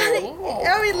 It's funny.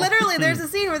 I mean, literally, there's a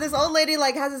scene where this old lady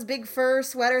like has this big fur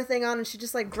sweater thing on, and she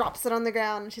just like drops it on the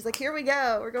ground, and she's like, "Here we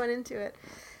go, we're going into it."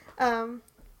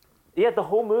 Yeah, the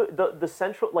whole movie, the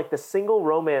central, like the single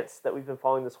romance that we've been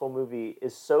following this whole movie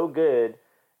is so good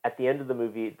at the end of the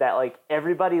movie that like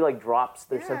everybody like drops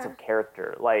their sense of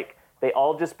character. Like they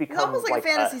all just become it's almost like a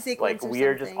fantasy sequence. Like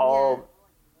we're just all,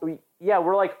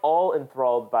 we're like all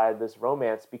enthralled by this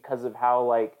romance because of how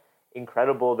like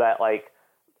incredible that like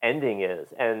ending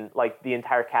is, and like the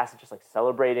entire cast is just like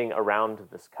celebrating around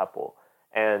this couple,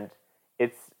 and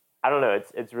it's I don't know,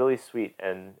 it's really sweet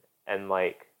and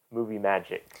like movie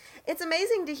magic. It's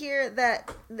amazing to hear that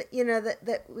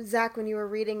that Zach, when you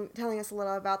were telling us a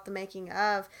little about the making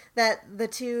of, that the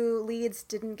two leads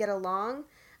didn't get along,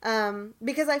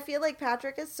 because I feel like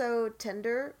Patrick is so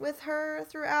tender with her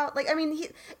throughout. Like, I mean,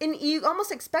 you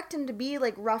almost expect him to be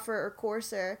like rougher or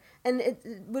coarser, and it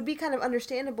would be kind of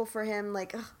understandable for him,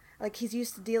 like he's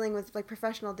used to dealing with like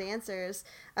professional dancers.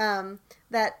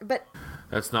 But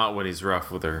that's not when he's rough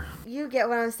with her. You get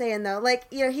what I'm saying, though. Like,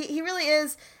 he really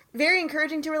is very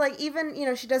encouraging to her. Like, even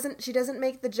she doesn't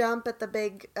make the jump at the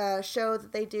big show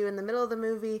that they do in the middle of the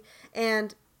movie,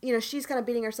 and she's kind of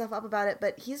beating herself up about it,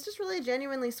 but he's just really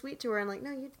genuinely sweet to her and like,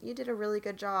 no, you did a really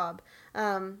good job.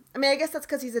 I mean, I guess that's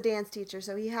because he's a dance teacher,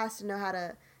 so he has to know how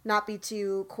to not be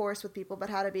too coarse with people, but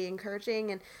how to be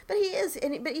encouraging. But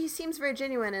he seems very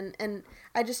genuine, and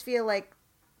I just feel like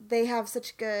they have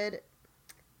such good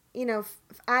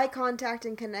eye contact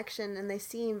and connection, and they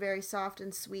seem very soft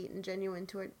and sweet and genuine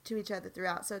to each other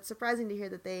throughout. So it's surprising to hear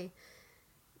that they,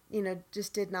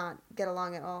 just did not get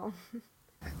along at all.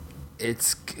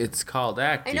 It's called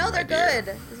acting. I know they're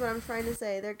good, is what I'm trying to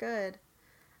say. They're good.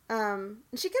 And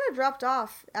she kind of dropped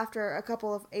off after a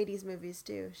couple of 80s movies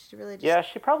too. She really just... Yeah,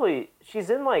 she's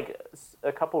in like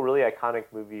a couple really iconic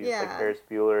movies, like Ferris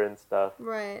Bueller and stuff.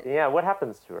 Right. Yeah, what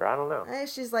happens to her? I don't know.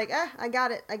 She's like, I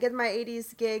got it. I get my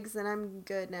 80s gigs and I'm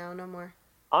good now. No more.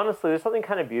 Honestly, there's something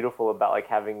kind of beautiful about like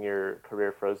having your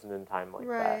career frozen in time like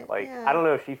that. Like, I don't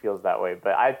know if she feels that way,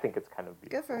 but I think it's kind of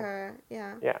beautiful. Good for her.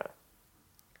 Yeah. Yeah.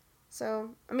 So,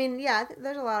 I mean, yeah,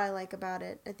 there's a lot I like about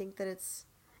it. I think that it's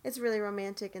really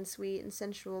romantic and sweet and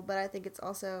sensual, but I think it's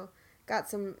also got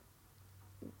some,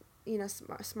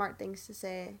 smart things to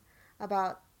say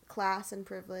about class and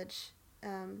privilege,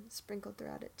 sprinkled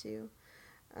throughout it too.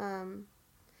 And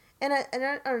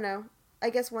I don't know. I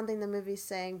guess one thing the movie's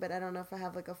saying, but I don't know if I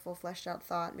have like a full fleshed out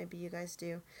thought. Maybe you guys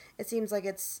do. It seems like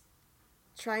it's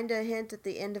trying to hint at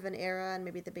the end of an era and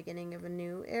maybe the beginning of a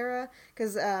new era,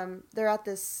 because they're at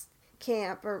this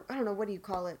camp, or I don't know, what do you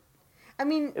call it? I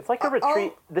mean, it's like a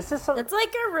retreat. It's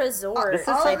like a resort. This is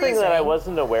something that I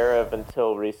wasn't aware of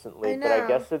until recently, but I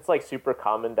guess it's like super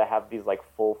common to have these like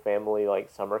full family like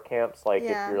summer camps. Like if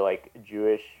you're like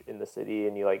Jewish in the city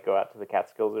and you like go out to the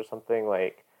Catskills or something.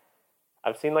 Like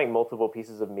I've seen like multiple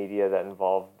pieces of media that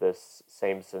involve this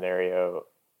same scenario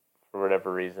for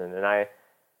whatever reason, and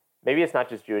maybe it's not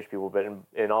just Jewish people, but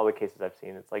in all the cases I've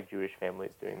seen, it's like Jewish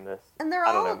families doing this. And they're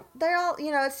all,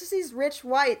 it's just these rich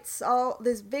whites, all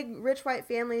these big rich white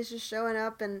families just showing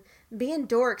up and being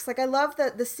dorks. Like, I love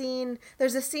the scene.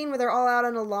 There's a scene where they're all out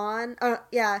on a lawn.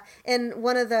 And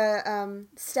one of the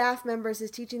staff members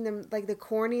is teaching them like the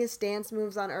corniest dance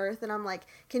moves on earth. And I'm like,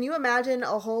 can you imagine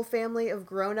a whole family of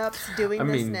grown-ups doing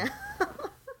this now?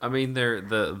 I mean,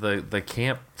 the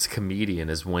camp comedian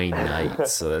is Wayne Knight,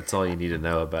 so that's all you need to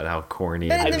know about how corny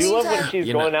it is. I do love when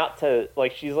she's going out to,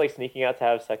 like, she's, like, sneaking out to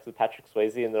have sex with Patrick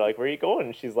Swayze, and they're like, where are you going?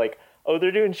 And she's like, oh,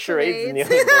 they're doing charades in the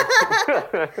other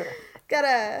room.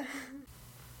 Gotta...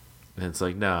 And it's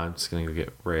like, no, I'm just going to go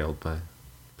get railed by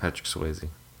Patrick Swayze,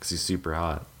 because he's super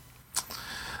hot.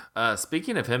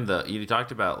 Speaking of him, though, you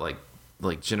talked about,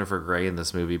 like Jennifer Grey in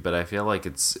this movie, but I feel like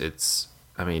it's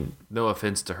I mean, no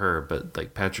offense to her, but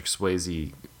like Patrick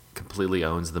Swayze completely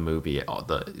owns the movie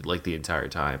the entire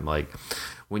time. Like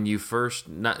when you first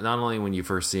not only when you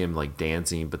first see him like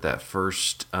dancing, but that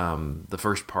first the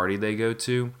first party they go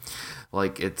to,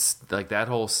 like it's like that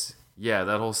whole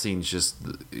scene's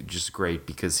just great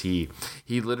because he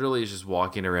literally is just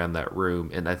walking around that room,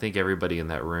 and I think everybody in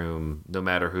that room, no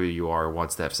matter who you are,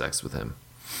 wants to have sex with him.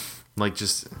 Like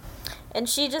just. And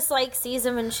she just, like, sees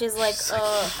him and she's like,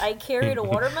 I carried a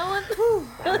watermelon?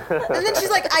 And then she's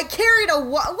like, I carried a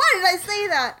why did I say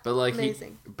that? But, like,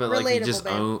 amazing.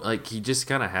 He just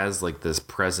kind of has, like, this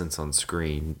presence on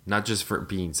screen. Not just for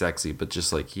being sexy, but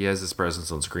just, like, he has this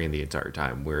presence on screen the entire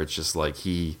time where it's just, like,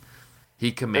 he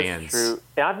commands. That's true.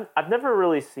 And I've never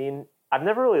really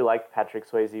liked Patrick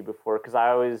Swayze before because I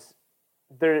always...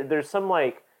 There's some,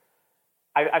 like...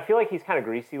 I feel like he's kind of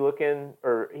greasy looking,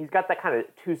 or he's got that kind of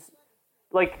too...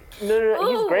 Like, no,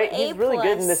 he's great. He's really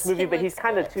good in this movie, but he's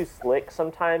kind of too slick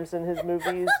sometimes in his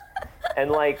movies.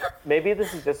 And, like, maybe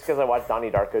this is just because I watched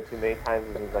Donnie Darko too many times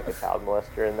and he's, like, a child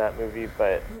molester in that movie.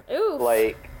 But,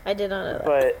 like... I did not know that.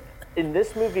 But in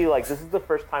this movie, like, this is the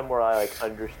first time where I, like,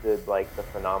 understood, like, the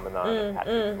phenomenon of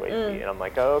Patrick Swayze. And I'm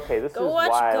like, oh, okay, this is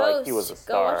why, like, he was a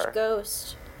star. Go watch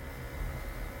Ghost.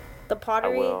 The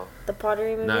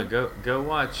pottery movie. No, go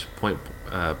watch Point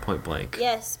Blank.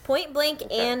 Yes, Point Blank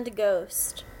and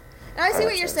Ghost. Now, I see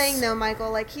what you're saying though,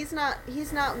 Michael. Like he's not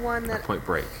one that Point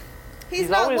Break. He's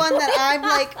not one that I'm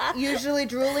like usually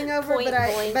drooling over,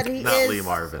 but he not is. Lee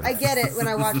Marvin. I get it when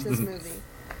I watch this movie.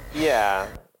 Yeah.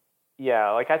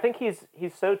 Like I think he's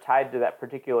so tied to that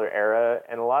particular era,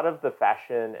 and a lot of the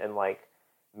fashion and like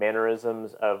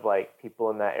mannerisms of like people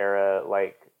in that era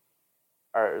like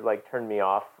are like turn me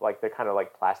off. Like they're kind of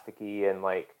like plasticky and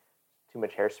like too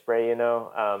much hairspray, you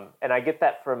know. And I get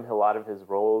that from a lot of his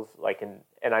roles. Like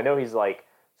and I know he's like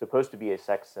supposed to be a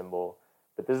sex symbol,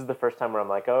 but this is the first time where I'm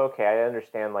like, oh, okay, I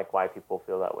understand like why people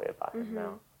feel that way about him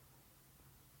now.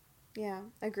 Yeah,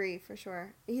 agree for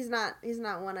sure. He's not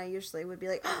one I usually would be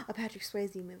like, oh, a Patrick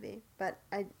Swayze movie, but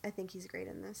I think he's great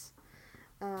in this.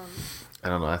 I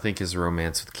don't know. I think his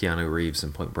romance with Keanu Reeves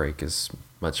in Point Break is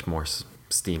much more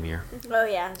steamier. Oh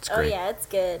yeah, it's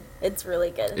good. It's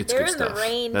really good. They're in the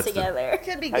rain together.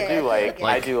 Could be good.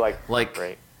 I do like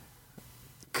Break.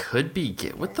 Could be gay.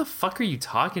 What the fuck are you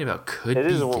talking about? Could be gay.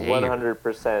 It is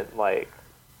 100% like.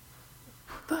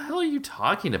 What the hell are you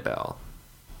talking about?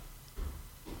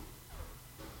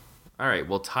 All right,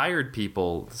 well, tired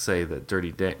people say that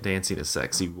Dirty Dancing is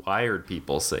sexy. Wired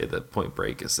people say that Point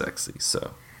Break is sexy.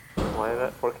 So. Why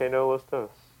not? ¿Por qué no los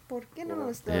dos? ¿Por qué no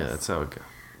los dos? Yeah, that's how it goes.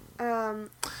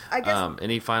 I guess.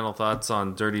 Any final thoughts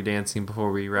on Dirty Dancing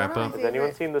before we wrap up? Has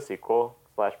anyone seen the sequel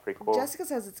 / prequel? Jessica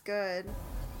says it's good.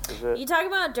 Is it? You talking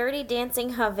about Dirty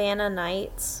Dancing Havana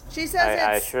Nights? She says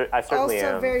I certainly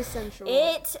also am. very sensual.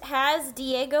 It has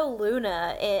Diego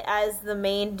Luna as the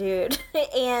main dude,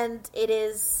 and it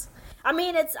is. I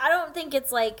mean, I don't think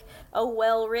it's like a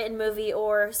well-written movie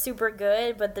or super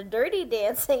good, but the dirty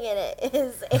dancing in it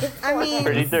is.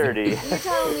 Pretty dirty. You're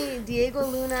telling me Diego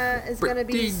Luna is going to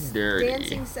be dirty.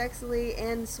 dancing sexily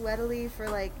and sweatily for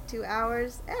like 2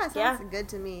 hours? Yeah, sounds good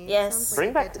to me. Yes.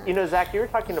 Bring back, Zach, you were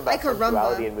talking about like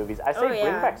sexuality in movies. I say bring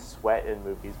back sweat in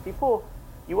movies. People,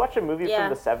 you watch a movie from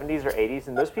the 70s or 80s,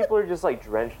 and those people are just like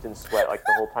drenched in sweat like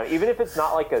the whole time. Even if it's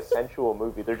not like a sensual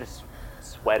movie, they're just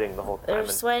sweating the whole time. They're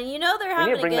sweating. You know they're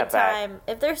having a good time.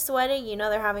 If they're sweating, you know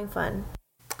they're having fun.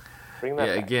 Bring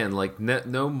that back. Again, like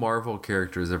no Marvel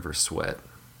characters ever sweat.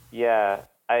 Yeah,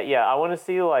 I want to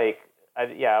see like,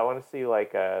 I want to see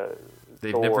like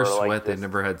They've Thor, never sweat. like They've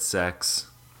never had sex.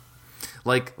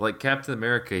 Like Captain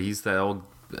America, he's that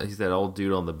old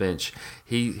dude on the bench.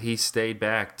 He stayed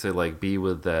back to like be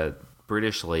with that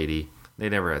British lady. They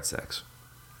never had sex.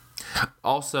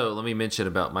 Also, let me mention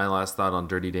about my last thought on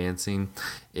Dirty Dancing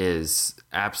is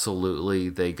absolutely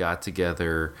they got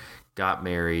together, got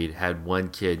married, had one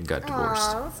kid, and got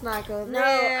divorced. Oh, let's not go there. No,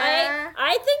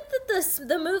 I think that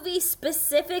the movie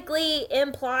specifically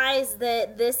implies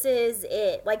that this is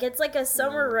it. Like, it's like a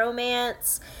summer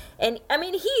romance, And I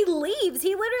mean, he leaves.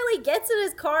 He literally gets in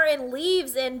his car and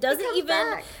leaves and doesn't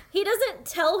he doesn't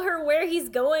tell her where he's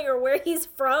going or where he's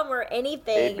from or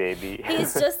anything. Hey, baby.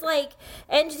 He's just like,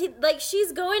 and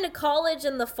she's going to college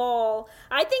in the fall.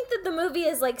 I think that the movie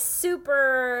is like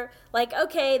super, like,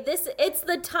 okay, it's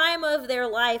the time of their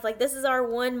life. Like, this is our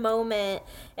one moment.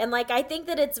 And like, I think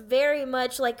that it's very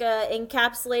much like a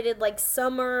encapsulated like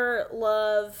summer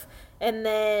love. And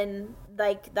then,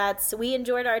 like, we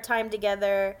enjoyed our time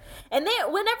together. And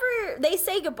whenever they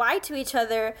say goodbye to each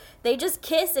other, they just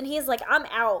kiss, and he's like, I'm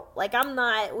out. Like,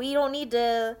 we don't need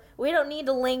to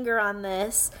linger on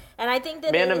this. And I think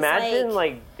that imagine,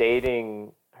 like,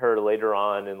 dating her later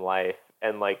on in life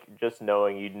and, like, just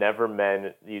knowing you'd never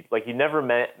measure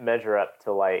up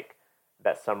to, like,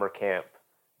 that summer camp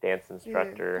dance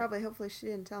instructor. Yeah, hopefully she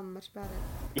didn't tell him much about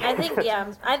it. I think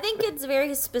it's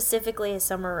very specifically a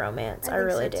summer romance. I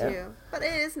really do. Too. But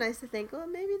it is nice to think, well,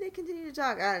 maybe they continue to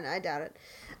talk. I don't know. I doubt it.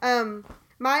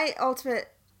 My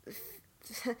ultimate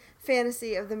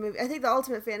fantasy of the movie, I think the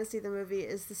ultimate fantasy of the movie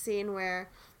is the scene where,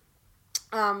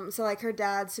 so like her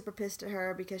dad's super pissed at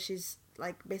her because she's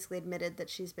like basically admitted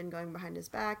that she's been going behind his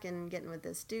back and getting with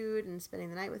this dude and spending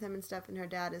the night with him and stuff. And her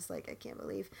dad is like, I can't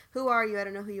believe, who are you? I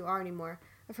don't know who you are anymore.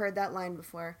 I've heard that line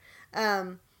before.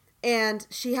 And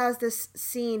she has this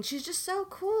scene. She's just so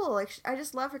cool. Like, I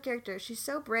just love her character. She's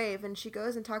so brave. And she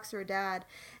goes and talks to her dad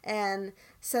and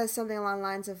says something along the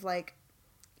lines of, like,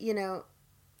 you know,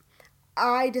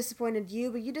 I disappointed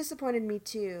you, but you disappointed me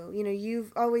too. You know,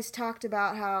 you've always talked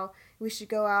about how we should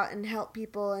go out and help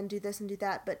people and do this and do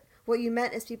that. But what you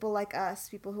meant is people like us,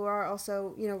 people who are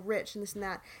also, you know, rich and this and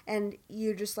that, and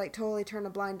you just like totally turn a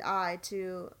blind eye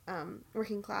to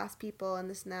working class people and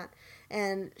this and that.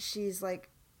 And she's like,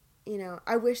 you know,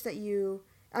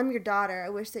 I'm your daughter. I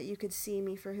wish that you could see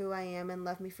me for who I am and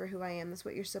love me for who I am. That's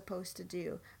what you're supposed to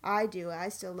do. I do. I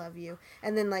still love you.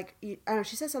 And then, like, I don't know,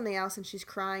 she says something else and she's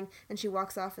crying and she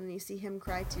walks off and then you see him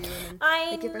cry too. And then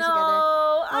they get back together.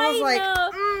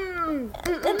 And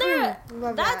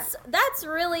that's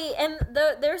really, and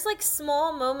there's like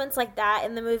small moments like that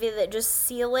in the movie that just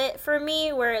seal it for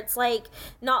me, where it's like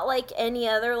not like any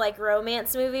other like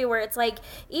romance movie, where it's like,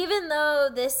 even though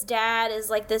this dad is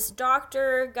like this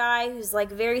doctor guy who's like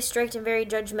very strict and very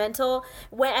judgmental,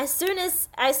 when as soon as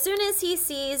he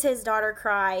sees his daughter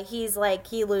cry, he's like,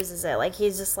 he loses it. Like,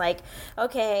 he's just like,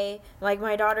 okay, like,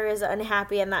 my daughter is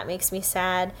unhappy and that makes me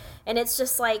sad. And it's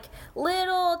just like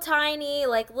little tiny,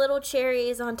 like, little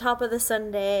cherries on top of the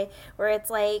sundae, where it's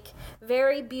like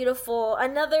very beautiful.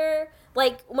 Another,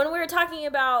 like, when we were talking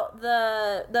about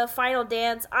the final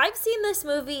dance, I've seen this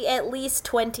movie at least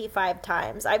 25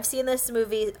 times. I've seen this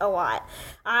movie a lot.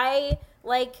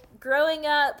 Like, growing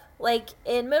up, like,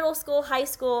 in middle school, high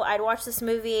school, I'd watch this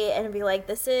movie and be like,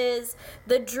 this is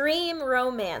the dream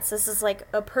romance. This is, like,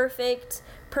 a perfect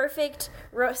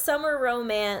summer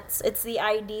romance. It's the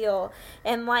ideal.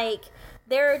 And, like,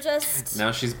 they're just...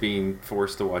 Now she's being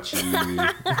forced to watch you.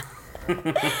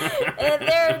 And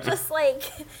they're just like,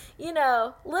 you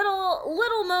know,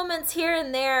 little moments here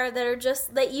and there that are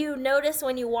just, that you notice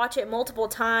when you watch it multiple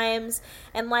times.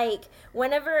 And like,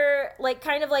 whenever, like,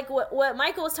 kind of like what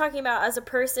Michael was talking about, as a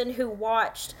person who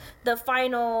watched the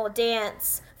final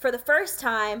dance for the first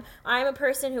time, I'm a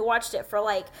person who watched it for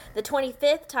like the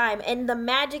 25th time, and the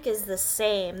magic is the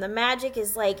same. The magic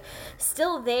is like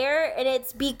still there, and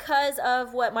it's because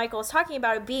of what Michael was talking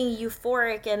about, it being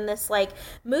euphoric and this like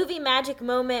movie magic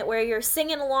moment where you're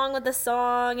singing along with the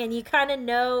song and you kind of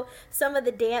know some of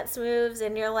the dance moves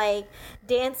and you're like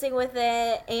dancing with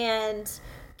it. And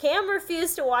Cam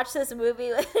refused to watch this movie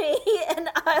with me, and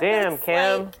Damn,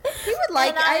 Cam. Like, he would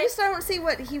like it. I just don't see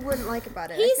what he wouldn't like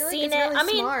about it. He's I feel seen like it's it. Really I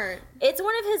mean, smart. It's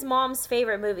one of his mom's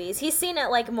favorite movies. He's seen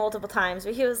it like multiple times,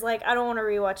 but he was like, I don't want to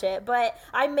rewatch it. But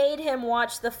I made him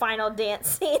watch the final dance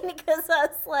scene because I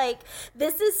was like,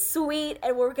 this is sweet,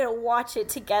 and we're gonna watch it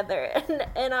together.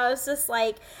 And I was just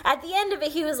like, at the end of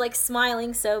it, he was like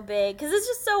smiling so big because it's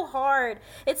just so hard.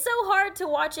 It's so hard to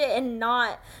watch it and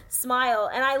not smile.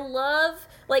 And I love,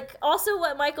 like, also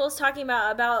what Michael's talking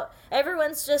about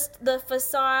everyone's just the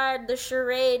facade, the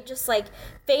charade, just like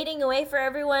fading away for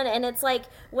everyone. And it's like,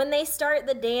 when they start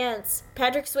the dance,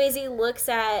 Patrick Swayze looks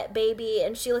at Baby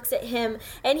and she looks at him,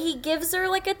 and he gives her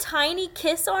like a tiny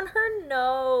kiss on her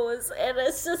nose, and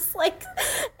it's just like,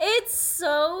 it's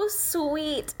so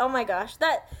sweet. Oh my gosh.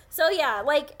 So yeah,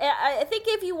 like, I think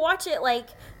if you watch it like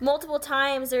multiple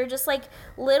times, there are just like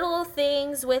little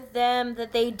things with them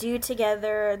that they do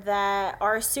together that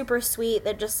are super sweet,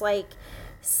 that just like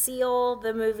seal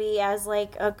the movie as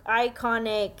like a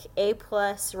iconic A+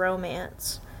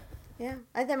 romance. Yeah,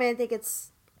 I think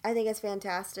it's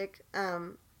fantastic.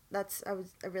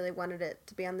 I really wanted it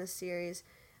to be on this series.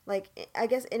 Like, I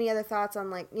guess any other thoughts on,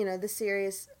 like, you know, this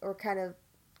series, or kind of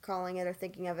calling it or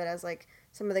thinking of it as, like,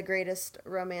 some of the greatest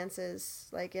romances,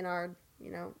 like, in our,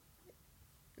 you know,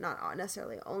 not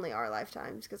necessarily only our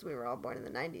lifetimes, because we were all born in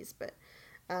the 90s, but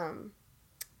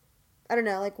I don't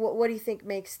know, like, what do you think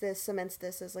cements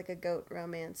this as, like, a GOAT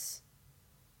romance?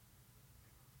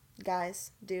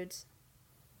 Guys, dudes.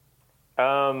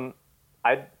 I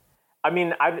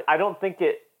mean, I don't think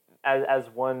it as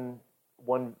one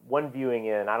viewing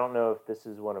in. I don't know if this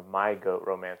is one of my GOAT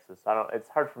romances. It's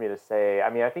hard for me to say. I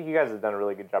mean, I think you guys have done a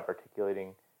really good job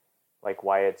articulating, like,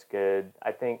 why it's good.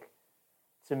 I think,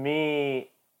 to me,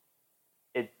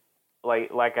 it,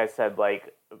 like I said,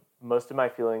 like, most of my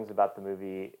feelings about the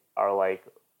movie are, like,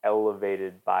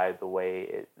 elevated by the way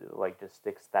it, like, just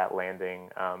sticks that landing.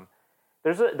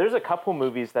 There's a couple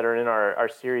movies that are in our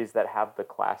series that have the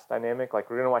class dynamic. Like,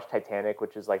 we're going to watch Titanic,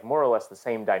 which is, like, more or less the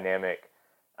same dynamic,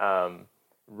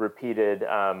 repeated,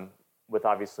 with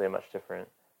obviously a much different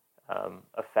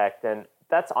effect. And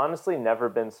that's honestly never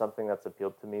been something that's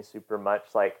appealed to me super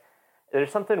much. Like,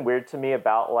 there's something weird to me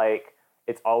about, like,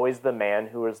 it's always the man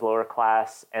who is lower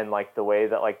class, and, like, the way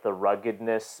that, like, the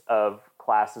ruggedness of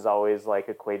class is always, like,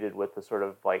 equated with the sort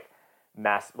of, like,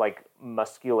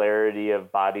 muscularity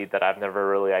of body that I've never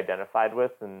really identified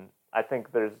with. And I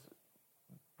think there's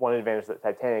one advantage that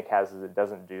Titanic has is it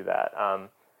doesn't do that.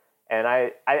 And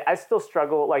I still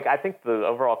struggle. Like, I think the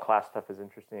overall class stuff is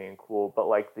interesting and cool, but,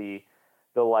 like, the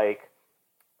like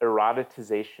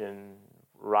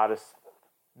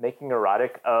making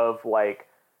erotic of, like,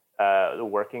 the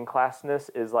working classness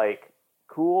is, like,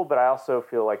 cool, but I also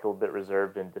feel like a little bit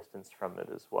reserved and distanced from it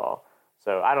as well.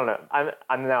 So I don't know.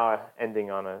 I'm now ending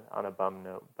on a bum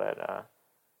note, but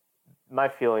my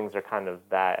feelings are kind of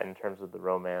that in terms of the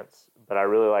romance. But I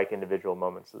really like individual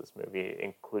moments of this movie,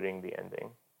 including the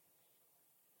ending.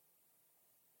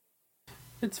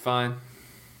 It's fine.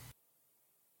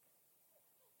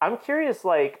 I'm curious.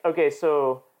 Like, okay,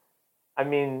 so I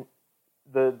mean,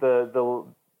 the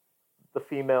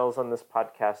females on this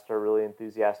podcast are really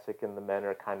enthusiastic, and the men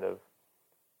are kind of,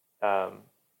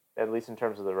 at least in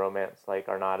terms of the romance, like,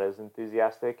 are not as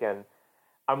enthusiastic. And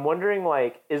I'm wondering,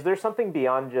 like, is there something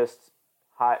beyond just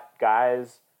hot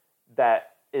guys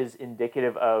that is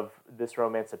indicative of this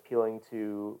romance appealing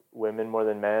to women more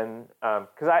than men?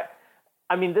 Because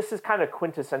I mean, this is kind of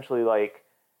quintessentially like,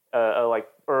 like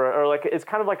it's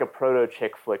kind of like a proto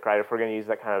chick flick, right? If we're going to use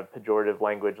that kind of pejorative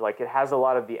language, like, it has a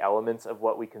lot of the elements of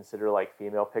what we consider, like,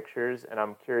 female pictures. And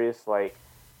I'm curious, like,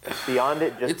 beyond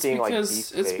it just being like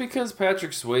beefcake. It's because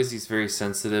Patrick Swayze's very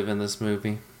sensitive in this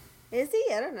movie. Is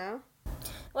he? I don't know.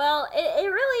 Well,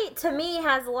 it really, to me,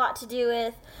 has a lot to do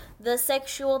with the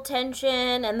sexual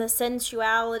tension and the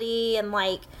sensuality, and,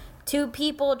 like, two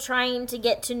people trying to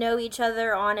get to know each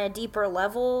other on a deeper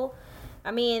level. I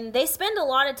mean, they spend a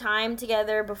lot of time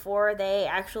together before they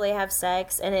actually have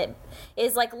sex, and it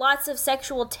is, like, lots of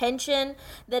sexual tension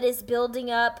that is building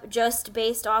up just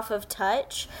based off of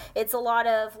touch. It's a lot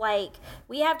of, like,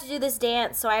 we have to do this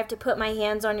dance, so I have to put my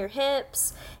hands on your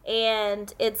hips,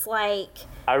 and it's like,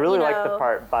 I really like the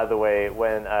part, by the way,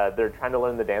 when they're trying to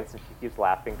learn the dance and she keeps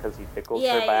laughing because he tickles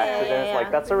her by accident. Yeah.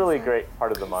 Like, that's a really great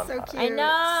part of the montage. So cute. I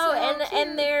know, So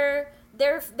and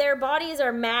their bodies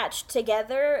are matched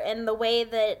together, and the way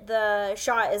that the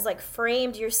shot is, like,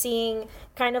 framed, you're seeing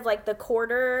kind of like the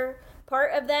quarter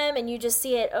part of them, and you just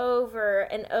see it over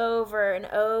and over and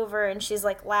over, and she's,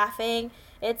 like, laughing.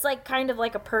 It's, like, kind of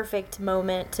like a perfect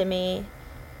moment to me.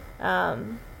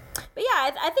 But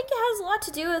yeah, I think it has a lot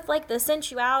to do with, like, the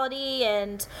sensuality,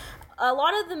 and a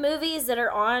lot of the movies that are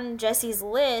on Jesse's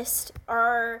list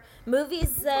are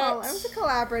movies that... Oh, it was a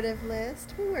collaborative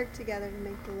list. We worked together to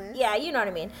make the list. Yeah, you know what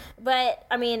I mean. But,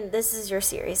 I mean, this is your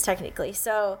series, technically.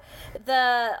 So,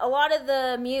 a lot of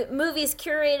the movies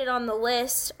curated on the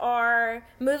list are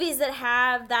movies that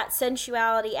have that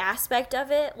sensuality aspect of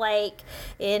it. Like,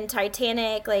 in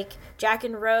Titanic, like, Jack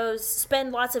and Rose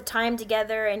spend lots of time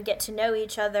together and get to know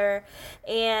each other.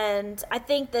 And I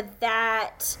think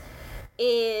that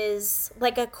is,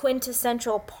 like, a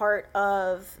quintessential part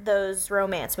of those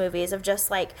romance movies, of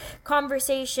just, like,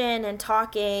 conversation and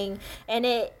talking. And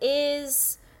it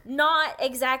is not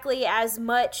exactly as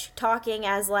much talking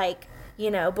as, like,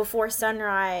 you know, Before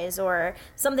Sunrise or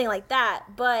something like that,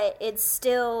 but it's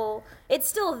still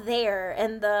there,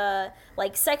 and the,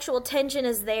 like, sexual tension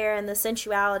is there, and the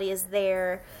sensuality is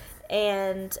there,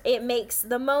 and it makes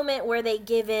the moment where they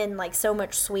give in, like, so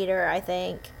much sweeter, I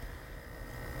think.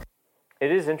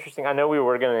 It is interesting. I know we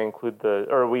were going to include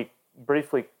we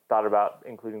briefly thought about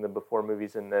including the Before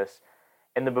movies in this.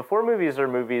 And the Before movies are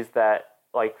movies that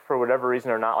like for whatever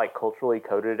reason are not like culturally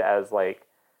coded as like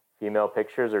female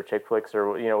pictures or chick flicks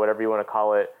or whatever you want to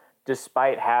call it,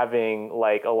 despite having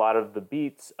like a lot of the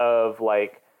beats of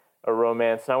like a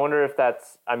romance. And I wonder if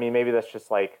that's, I mean, maybe that's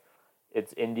just like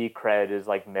its indie cred is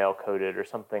like male coded or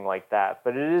something like that.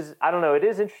 But it is, I don't know, it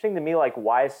is interesting to me like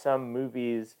why some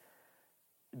movies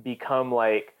become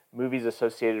like movies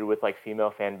associated with like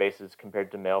female fan bases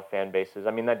compared to male fan bases.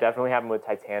 I mean, that definitely happened with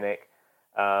Titanic.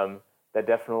 That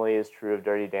definitely is true of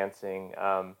Dirty Dancing.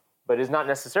 But is not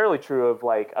necessarily true of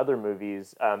like other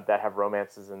movies that have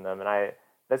romances in them. And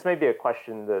that's maybe a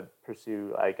question to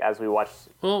pursue, like as we watch.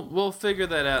 We'll figure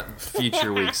that out in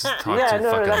future weeks. That's what I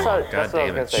was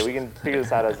gonna say. We can figure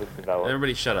this out as it develops.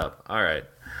 Everybody, shut up. All right.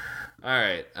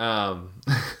 I'll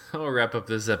wrap up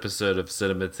this episode of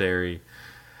Cinematary.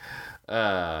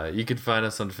 You can find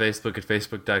us on Facebook at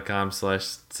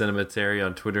facebook.com/Cinematary,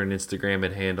 on Twitter and Instagram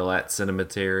at handle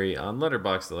 @Cinematary, on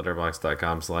Letterboxd at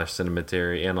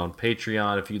letterboxd.com/Cinematary, and on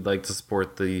Patreon. If you'd like to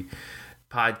support the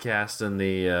podcast and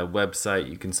the website,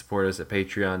 you can support us at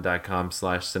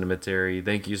patreon.com/Cinematary.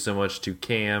 Thank you so much to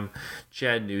Cam,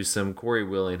 Chad Newsom, Corey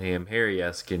Willingham, Harry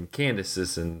Eskin, Candace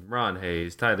Sisson, Ron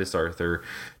Hayes, Titus Arthur,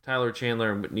 Tyler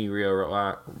Chandler, and Whitney Rio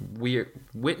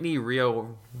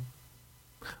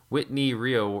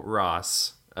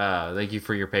Ross. Thank you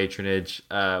for your patronage.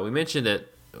 We mentioned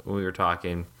it when we were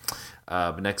talking,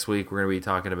 but next week we're going to be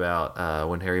talking about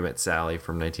When Harry Met Sally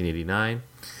from 1989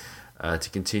 to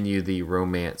continue the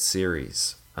romance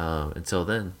series. Until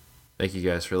then, thank you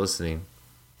guys for listening.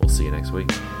 We'll see you next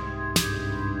week.